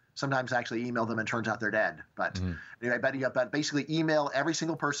 Sometimes I actually email them and it turns out they're dead. But anyway, but basically email every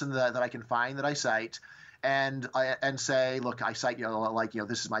single person that I can find that I cite, and say, look, I cite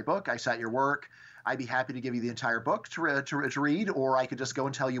this is my book. I cite your work. I'd be happy to give you the entire book to read, or I could just go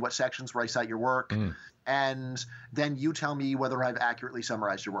and tell you what sections where I cite your work, and then you tell me whether I've accurately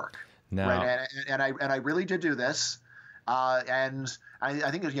summarized your work. No. Right, and I really did do this, And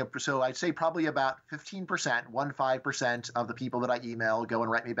I think, so I'd say probably about 15% of the people that I email go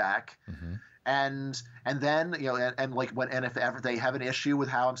and write me back. Mm-hmm. And then, and like if ever they have an issue with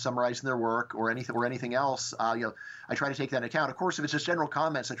how I'm summarizing their work or anything else, I try to take that into account. Of course, if it's just general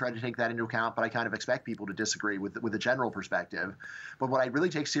comments, I try to take that into account, but I kind of expect people to disagree with the general perspective. But what I really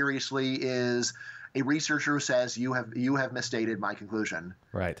take seriously is a researcher who says you have misstated my conclusion.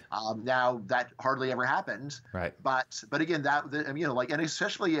 Right. Now that hardly ever happens. Right. But again, and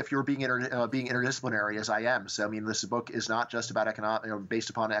especially if you're being interdisciplinary as I am. So I mean, this book is not just about based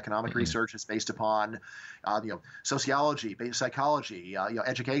upon economic research. It's based upon sociology, psychology,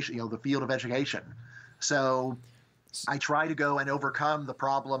 education, the field of education. So I try to go and overcome the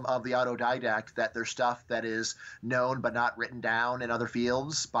problem of the autodidact, that there's stuff that is known but not written down in other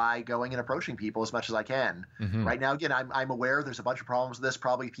fields, by going and approaching people as much as I can. Mm-hmm. Right now, again, I'm aware there's a bunch of problems with this.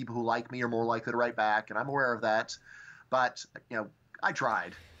 Probably people who like me are more likely to write back, and I'm aware of that. But, I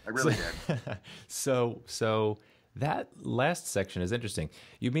tried. I really did. So that last section is interesting.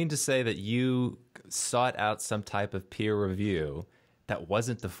 You mean to say that you sought out some type of peer review that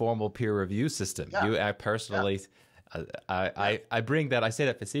wasn't the formal peer review system? Yeah. You personally... Yeah. I bring that, I say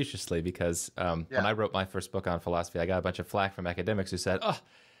that facetiously because when I wrote my first book on philosophy, I got a bunch of flack from academics who said, oh,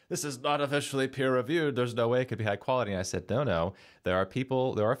 this is not officially peer reviewed. There's no way it could be high quality. And I said, no. There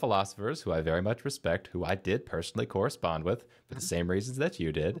are philosophers who I very much respect, who I did personally correspond with for the same reasons that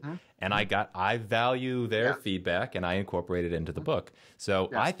you did. Mm-hmm. And I value their feedback, and I incorporate it into the book. So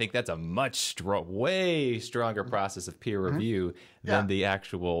I think that's a way stronger process of peer review than the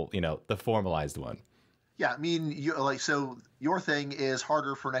actual, the formalized one. Yeah, I mean, so your thing is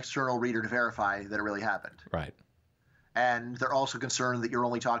harder for an external reader to verify that it really happened. Right. And they're also concerned that you're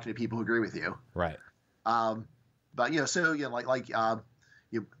only talking to people who agree with you. Right. But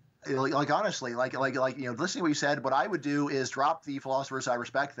honestly, listening to what you said, what I would do is drop the philosophers I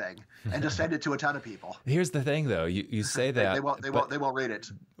respect thing and just send it to a ton of people. Here's the thing, though. You say that they won't read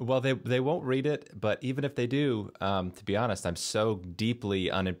it. Well, they won't read it, but even if they do, to be honest, I'm so deeply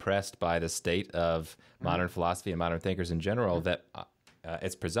unimpressed by the state of modern philosophy and modern thinkers in general that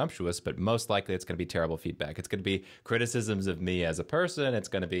it's presumptuous, but most likely it's going to be terrible feedback. It's going to be criticisms of me as a person. It's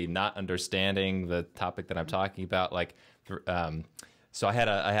going to be not understanding the topic that I'm talking about. So I had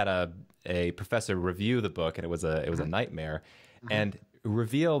a professor review the book, and it was a nightmare, and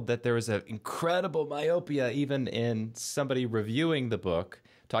revealed that there was an incredible myopia even in somebody reviewing the book,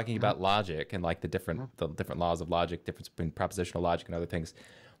 talking about logic and like the different laws of logic, difference between propositional logic and other things,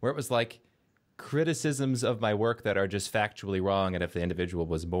 where it was like criticisms of my work that are just factually wrong, and if the individual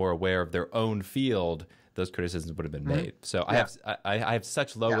was more aware of their own field, those criticisms would have been made. So I have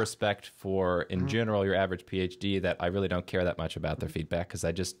such low respect for, in general, your average PhD, that I really don't care that much about their feedback, because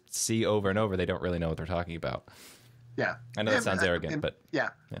I just see over and over they don't really know what they're talking about. Yeah, I know that sounds arrogant, but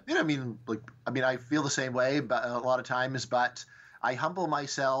I feel the same way, but a lot of times, but I humble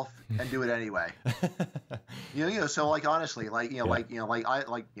myself and do it anyway. So honestly,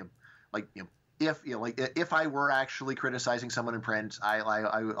 if I were actually criticizing someone in print, and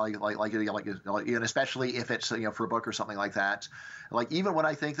especially if it's for a book or something like that, even when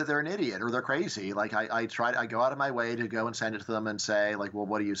I think that they're an idiot or they're crazy, I go out of my way to go and send it to them and say well,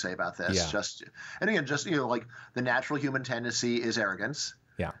 what do you say about this? The natural human tendency is arrogance.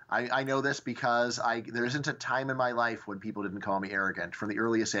 Yeah, I know this because there isn't a time in my life when people didn't call me arrogant from the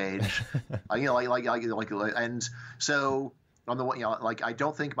earliest age. And so. On the I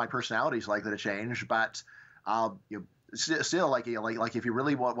don't think my personality is likely to change, but still, if you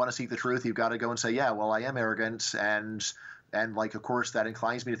really want to seek the truth, you've got to go and say, I am arrogant, and of course that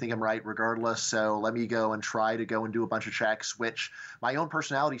inclines me to think I'm right regardless. So let me go and try to go and do a bunch of checks, which my own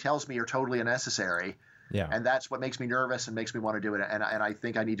personality tells me are totally unnecessary. Yeah, and that's what makes me nervous and makes me want to do it, and I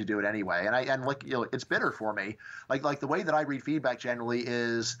think I need to do it anyway. And it's bitter for me. The way that I read feedback generally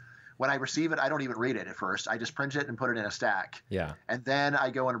is, when I receive it, I don't even read it at first. I just print it and put it in a stack. Yeah. And then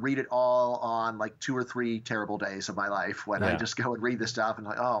I go and read it all on 2 or 3 terrible days of my life when I just go and read the stuff and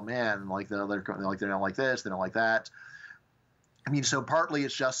oh man, they don't like this, they don't like that. I mean, so partly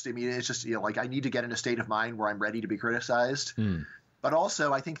it's just, I need to get in a state of mind where I'm ready to be criticized. But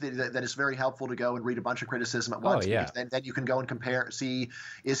also, I think that it's very helpful to go and read a bunch of criticism at once. Because then you can go and compare, see,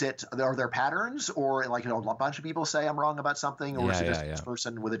 are there patterns, or a bunch of people say I'm wrong about something, or is it just this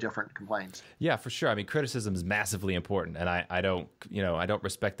person with a different complaint? Yeah, for sure. I mean, criticism is massively important, and I don't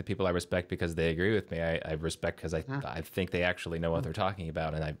respect the people I respect because they agree with me. I respect because I think they actually know what they're talking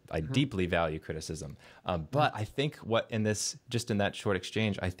about, and I deeply value criticism. But I think in that short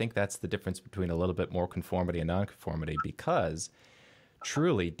exchange, I think that's the difference between a little bit more conformity and nonconformity, because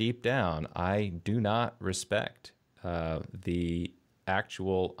truly, deep down, I do not respect the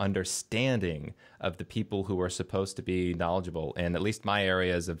actual understanding of the people who are supposed to be knowledgeable in at least my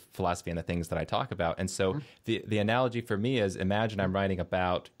areas of philosophy and the things that I talk about. And so the analogy for me is, imagine I'm writing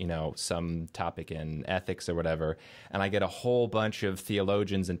about, some topic in ethics or whatever, and I get a whole bunch of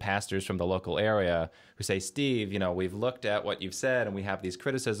theologians and pastors from the local area who say, Steve, we've looked at what you've said and we have these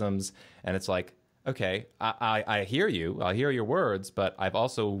criticisms. And it's like, okay, I hear you. I hear your words, but I'm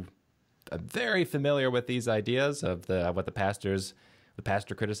very familiar with these ideas of what the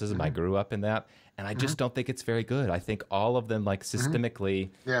pastor criticism. I grew up in that, and I just don't think it's very good. I think all of them, like systemically,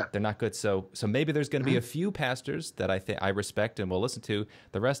 they're not good. So maybe there's going to be a few pastors that I respect and will listen to.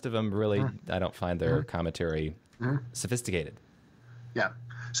 The rest of them, really, I don't find their commentary sophisticated. Yeah.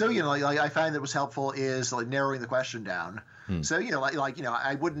 So I find that was helpful is like narrowing the question down. So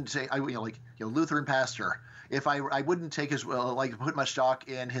I wouldn't say Lutheran pastor. If I wouldn't take put much stock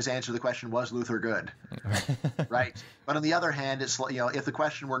in his answer to the question, was Luther good? Right. But on the other hand, it's if the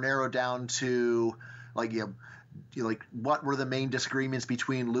question were narrowed down to what were the main disagreements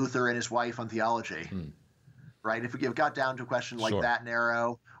between Luther and his wife on theology? Right. If we got down to a question like that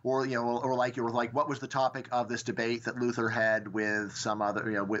narrow, or what was the topic of this debate that Luther had with some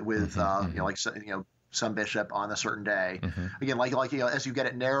other some bishop on a certain day. Again, as you get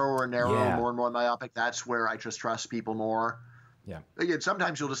it narrower and narrower, more and more myopic, that's where I just trust people more. Yeah. Again,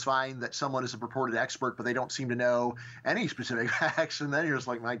 sometimes you'll just find that someone is a purported expert, but they don't seem to know any specific facts, and then you're just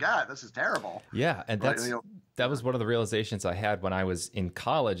like, my God, this is terrible. Yeah, and that was one of the realizations I had when I was in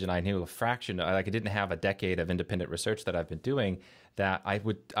college, and I knew a fraction. I didn't have a decade of independent research that I've been doing. That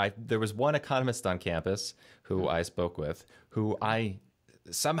there was one economist on campus who I spoke with, who I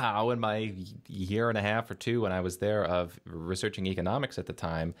somehow in my year and a half or two when I was there of researching economics at the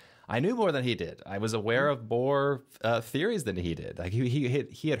time, I knew more than he did. I was aware of more theories than he did. Like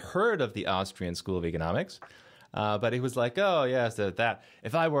he had heard of the Austrian School of Economics, but he was like, oh, yes, that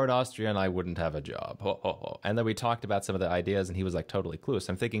if I were an Austrian, I wouldn't have a job. And then we talked about some of the ideas, and he was like totally clueless.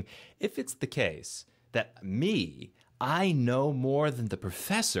 I'm thinking, if it's the case that I know more than the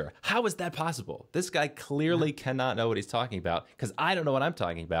professor, how is that possible? This guy clearly cannot know what he's talking about, because I don't know what I'm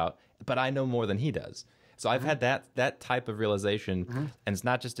talking about, but I know more than he does. So I've had that type of realization, and it's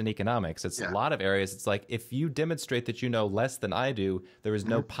not just in economics. It's a lot of areas. It's like, if you demonstrate that you know less than I do, there is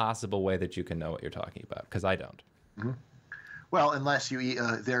no possible way that you can know what you're talking about, because I don't. Well, unless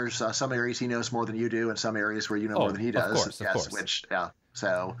there's some areas he knows more than you do, and some areas where you know more than he does. Of course. Which,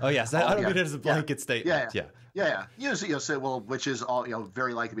 so. Oh, yes. I don't mean it as a blanket statement. Yeah. Which is all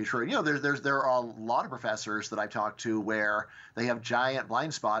very likely to be true. There are a lot of professors that I've talked to where they have giant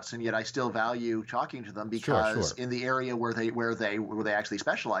blind spots, and yet I still value talking to them because in the area where they actually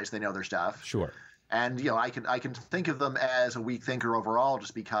specialize, they know their stuff. Sure. And I can think of them as a weak thinker overall,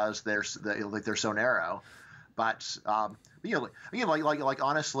 just because they're so narrow. But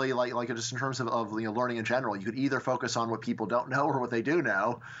honestly, just in terms of learning in general, you could either focus on what people don't know or what they do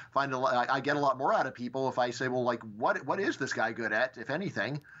know. I get a lot more out of people if I say, well, what is this guy good at, if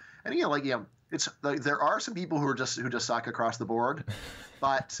anything? And there are some people who just suck across the board,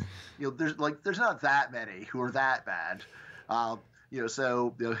 but there's not that many who are that bad. It's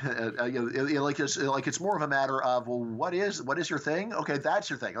more of a matter of, well, what is your thing? Okay, that's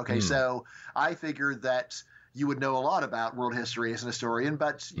your thing. Okay, so I figured that you would know a lot about world history as an historian,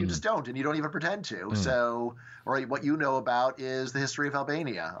 but you just don't, and you don't even pretend to. So, all right, what you know about is the history of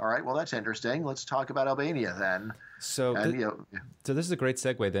Albania. All right, well, that's interesting. Let's talk about Albania then. So this is a great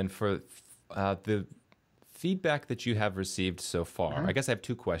segue then for the feedback that you have received so far. I guess I have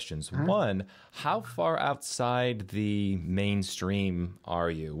two questions. One, how far outside the mainstream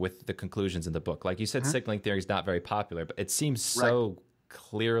are you with the conclusions in the book? Like you said, signaling theory is not very popular, but it seems so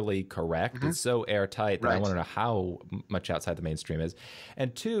clearly correct. It's so airtight that I want to know how much outside the mainstream is.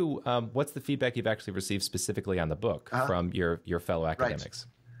 And two, what's the feedback you've actually received specifically on the book from your fellow academics?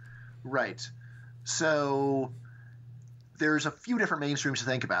 Right. So there's a few different mainstreams to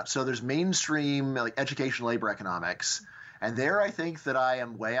think about. So there's mainstream education labor economics, and there I think that I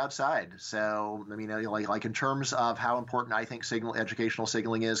am way outside. So I mean, in terms of how important I think educational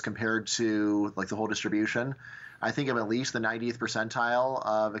signaling is compared to the whole distribution, I think of at least the 90th percentile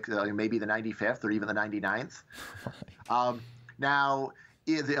of maybe the 95th or even the 99th. Now,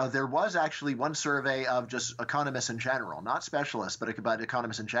 there was actually one survey of just economists in general, not specialists, but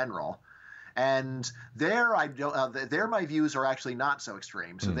economists in general. And there, my views are actually not so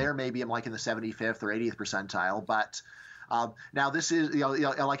extreme. So there, maybe I'm in the 75th or 80th percentile. But now this is, I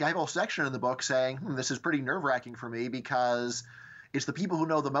have a whole section in the book saying this is pretty nerve-wracking for me because it's the people who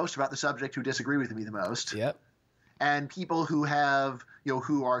know the most about the subject who disagree with me the most. Yep. and people who have,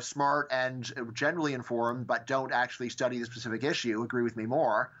 who are smart and generally informed but don't actually study the specific issue agree with me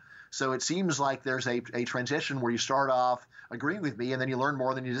more. So it seems like there's a transition where you start off agreeing with me and then you learn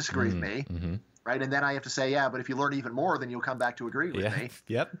more than you disagree with me. Mm-hmm. Right. And then I have to say, yeah, but if you learn even more, then you'll come back to agree with me.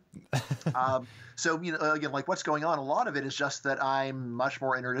 Yep. So, again, like what's going on, a lot of it is just that I'm much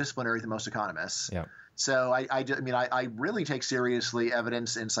more interdisciplinary than most economists. Yeah. So I really take seriously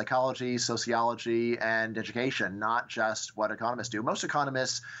evidence in psychology, sociology, and education, not just what economists do. Most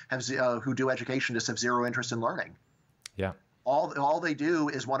economists who do education just have zero interest in learning. Yeah. All they do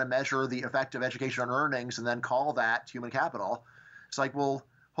is want to measure the effect of education on earnings and then call that human capital. It's like, well,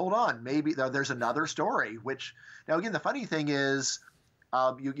 hold on, maybe there's another story. Which now again, the funny thing is,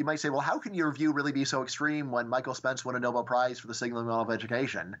 you might say, well, how can your view really be so extreme when Michael Spence won a Nobel Prize for the signaling model of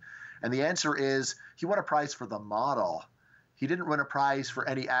education? And the answer is he won a prize for the model. He didn't win a prize for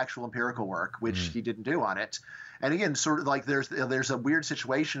any actual empirical work, which he didn't do on it. And again, sort of like there's a weird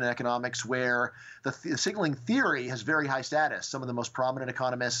situation in economics where the signaling theory has very high status. Some of the most prominent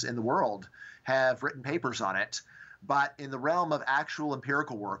economists in the world have written papers on it. But in the realm of actual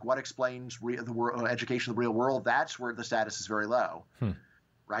empirical work, what explains the education of the real world, that's where the status is very low,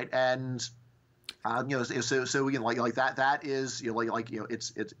 right? And so again, like that is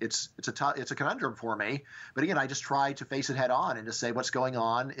it's a conundrum for me. But again, I just try to face it head on and to say what's going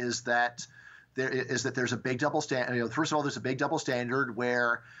on is that there's a big double standard. First of all, there's a big double standard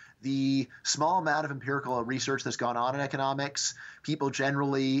where the small amount of empirical research that's gone on in economics, people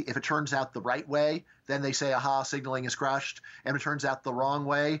generally, if it turns out the right way, then they say, aha, signaling is crushed. And if it turns out the wrong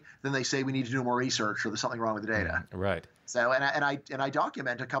way, then they say we need to do more research or there's something wrong with the data. Right. So, and I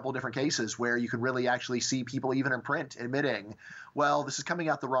document a couple of different cases where you can really actually see people even in print admitting, well, this is coming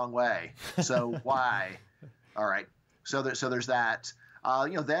out the wrong way. So why? All right. So there's that.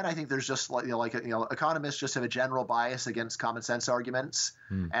 Then I think there's just economists just have a general bias against common sense arguments,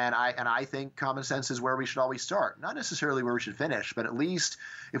 and I think common sense is where we should always start, not necessarily where we should finish, but at least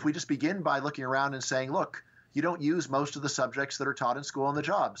if we just begin by looking around and saying, look, you don't use most of the subjects that are taught in school on the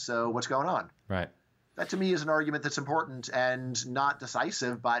job, so what's going on? Right. That to me is an argument that's important and not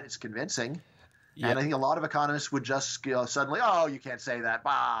decisive, but it's convincing. Yeah. And I think a lot of economists would just suddenly, oh, you can't say that,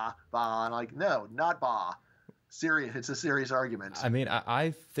 bah, bah, and like, no, not bah. Serious. It's a serious argument. I mean,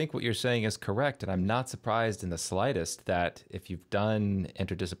 I think what you're saying is correct, and I'm not surprised in the slightest that if you've done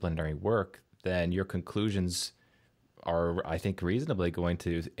interdisciplinary work, then your conclusions are, I think, reasonably going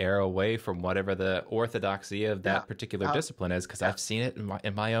to err away from whatever the orthodoxy of that particular discipline is, because I've seen it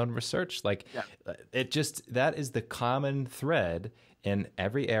in my own research. Like, that is the common thread in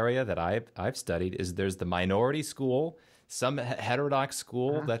every area that I've studied. Is there's the minority school. Some heterodox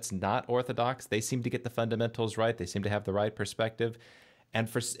school that's not orthodox, they seem to get the fundamentals right. They seem to have the right perspective. And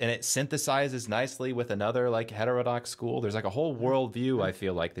it synthesizes nicely with another like heterodox school. There's like a whole worldview, I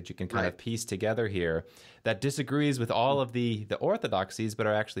feel like, that you can kind of piece together here that disagrees with all of the orthodoxies, but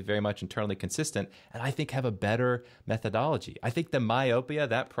are actually very much internally consistent, and I think have a better methodology. I think the myopia,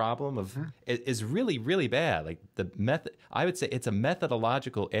 that problem of is really, really bad. Like I would say it's a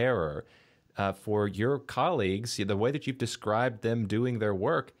methodological error. For your colleagues, the way that you've described them doing their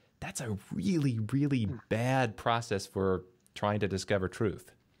work, that's a really, really bad process for trying to discover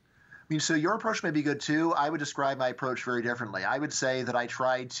truth. I mean, so your approach may be good too. I would describe my approach very differently. I would say that I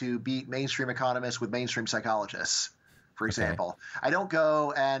try to beat mainstream economists with mainstream psychologists, for example. I don't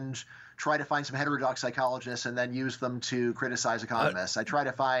go and try to find some heterodox psychologists and then use them to criticize economists. I try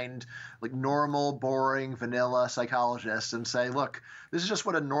to find like normal, boring, vanilla psychologists and say, look, this is just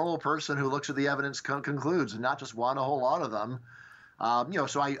what a normal person who looks at the evidence concludes, and not just one, a whole lot of them.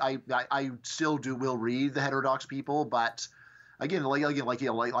 So I still will read the heterodox people, but again,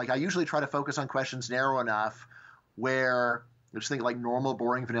 I usually try to focus on questions narrow enough where I just think like normal,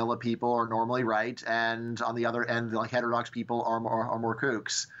 boring, vanilla people are normally right, and on the other end, like heterodox people are more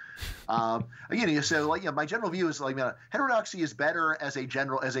kooks. Again, so my general view is heterodoxy is better as a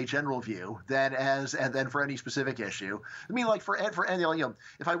general view than for any specific issue. I mean, like for any,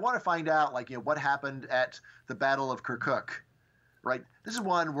 if I want to find out what happened at the Battle of Kirkuk, right? This is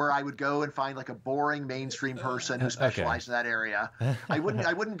one where I would go and find like a boring mainstream person who specialized in that area. I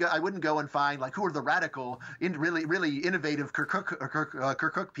wouldn't go and find like who are the radical, really innovative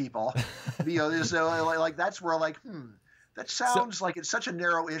Kirkuk people. So that's where that sounds like it's such a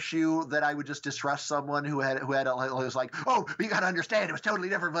narrow issue that I would just distrust someone who was like, oh, you got to understand it was totally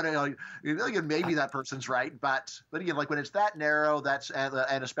different. But maybe that person's right, but again, like when it's that narrow,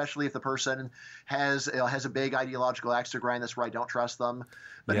 and especially if the person has a big ideological axe to grind, that's where I don't trust them.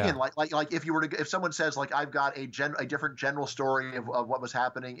 But again, like if someone says like I've got a different general story of what was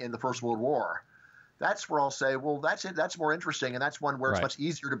happening in the First World War, that's where I'll say, well, that's it. That's more interesting, and that's one where it's much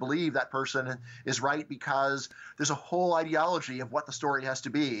easier to believe that person is right because there's a whole ideology of what the story has to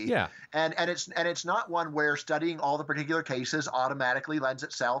be. Yeah, and it's not one where studying all the particular cases automatically lends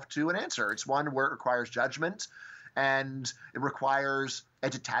itself to an answer. It's one where it requires judgment, and it requires a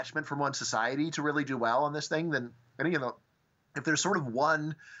detachment from one's society to really do well on this thing. Then, and if there's sort of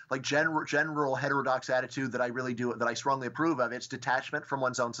one like general heterodox attitude that I strongly approve of, it's detachment from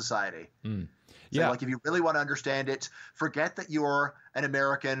one's own society. So, like, if you really want to understand it, forget that you're an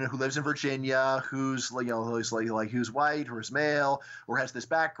American who lives in Virginia, who's who's white or is male or has this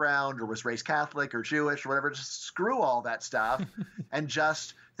background or was raised Catholic or Jewish or whatever. Just screw all that stuff and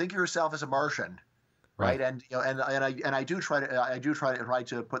just think of yourself as a Martian. Right. And I do try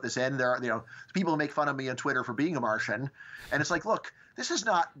to put this in there. People make fun of me on Twitter for being a Martian, and it's like, look, this is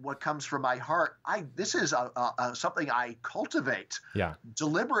not what comes from my heart. This is something I cultivate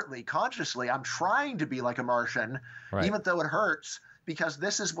deliberately, consciously. I'm trying to be like a Martian, even though it hurts, because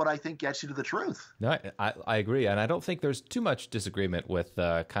this is what I think gets you to the truth. No, I agree, and I don't think there's too much disagreement with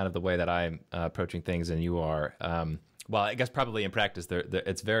kind of the way that I'm approaching things and you are. Well, I guess probably in practice,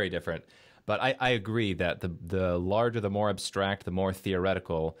 it's very different. But I agree that the larger, the more abstract, the more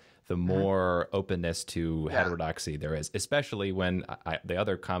theoretical, the more openness to heterodoxy there is, especially when the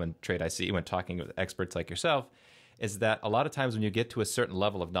other common trait I see when talking with experts like yourself is that a lot of times when you get to a certain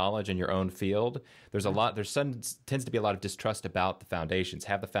level of knowledge in your own field, there's tends to be a lot of distrust about the foundations.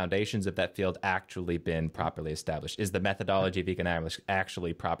 Have the foundations of that field actually been properly established? Is the methodology of economics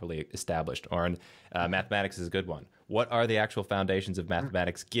actually properly established? Or in mathematics is a good one. What are the actual foundations of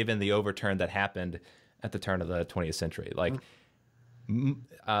mathematics given the overturn that happened at the turn of the 20th century? Like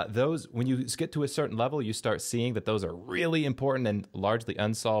those, when you get to a certain level, you start seeing that those are really important and largely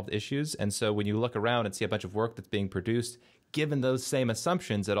unsolved issues. And so when you look around and see a bunch of work that's being produced, given those same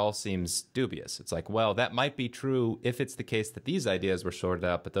assumptions, it all seems dubious. It's like, well, that might be true if it's the case that these ideas were sorted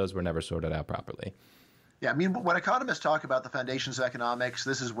out, but those were never sorted out properly. Yeah, I mean, when economists talk about the foundations of economics,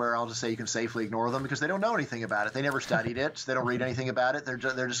 this is where I'll just say you can safely ignore them because they don't know anything about it. They never studied it. They don't read anything about it. They're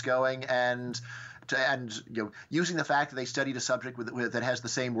just going and using the fact that they studied a subject that has the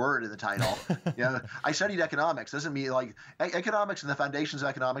same word in the title. I studied economics. Doesn't mean like economics and the foundations of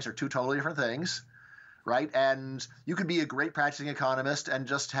economics are two totally different things, right? And you could be a great practicing economist and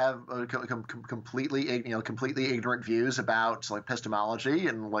just have completely ignorant views about like epistemology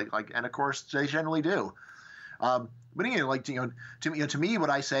and and of course they generally do. But to me, what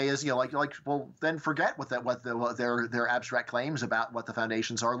I say is, well, then forget what their abstract claims about what the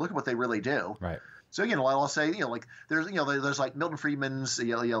foundations are. Look at what they really do. Right. So I'll say there's like Milton Friedman's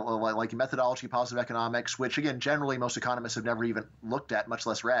like methodology of positive economics, which again generally most economists have never even looked at, much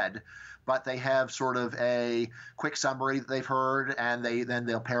less read, but they have sort of a quick summary that they've heard, and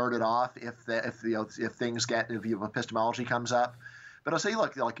they'll parrot it off if epistemology comes up. But I'll say,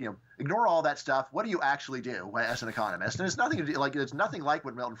 look, ignore all that stuff. What do you actually do as an economist? And it's nothing like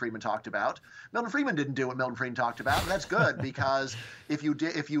what Milton Friedman talked about. Milton Friedman didn't do what Milton Friedman talked about, and that's good because if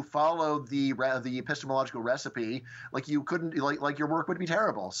you followed the epistemological recipe, you couldn't your work would be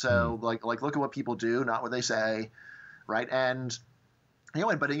terrible. So look at what people do, not what they say, right? And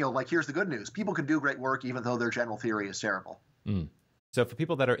here's the good news: people can do great work even though their general theory is terrible. So for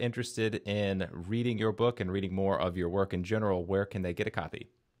people that are interested in reading your book and reading more of your work in general, where can they get a copy?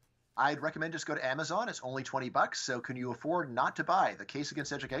 I'd recommend just go to Amazon. It's only $20. So can you afford not to buy The Case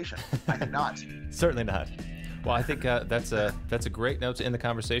Against Education? I think not. Certainly not. Well, I think that's a great note to end the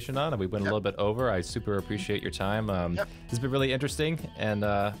conversation on. And we went a little bit over. I super appreciate your time. This has been really interesting. And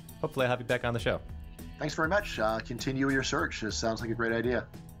hopefully I'll have you back on the show. Thanks very much. Continue your search. This sounds like a great idea.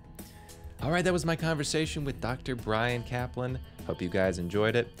 All right, that was my conversation with Dr. Bryan Caplan. Hope you guys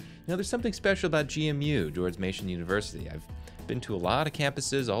enjoyed it. There's something special about GMU, George Mason University. I've been to a lot of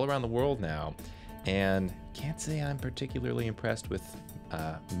campuses all around the world now, and can't say I'm particularly impressed with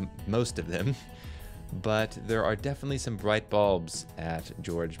most of them, but there are definitely some bright bulbs at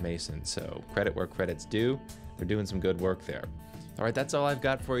George Mason, so credit where credit's due. They're doing some good work there. All right, that's all I've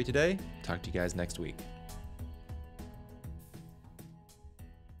got for you today. Talk to you guys next week.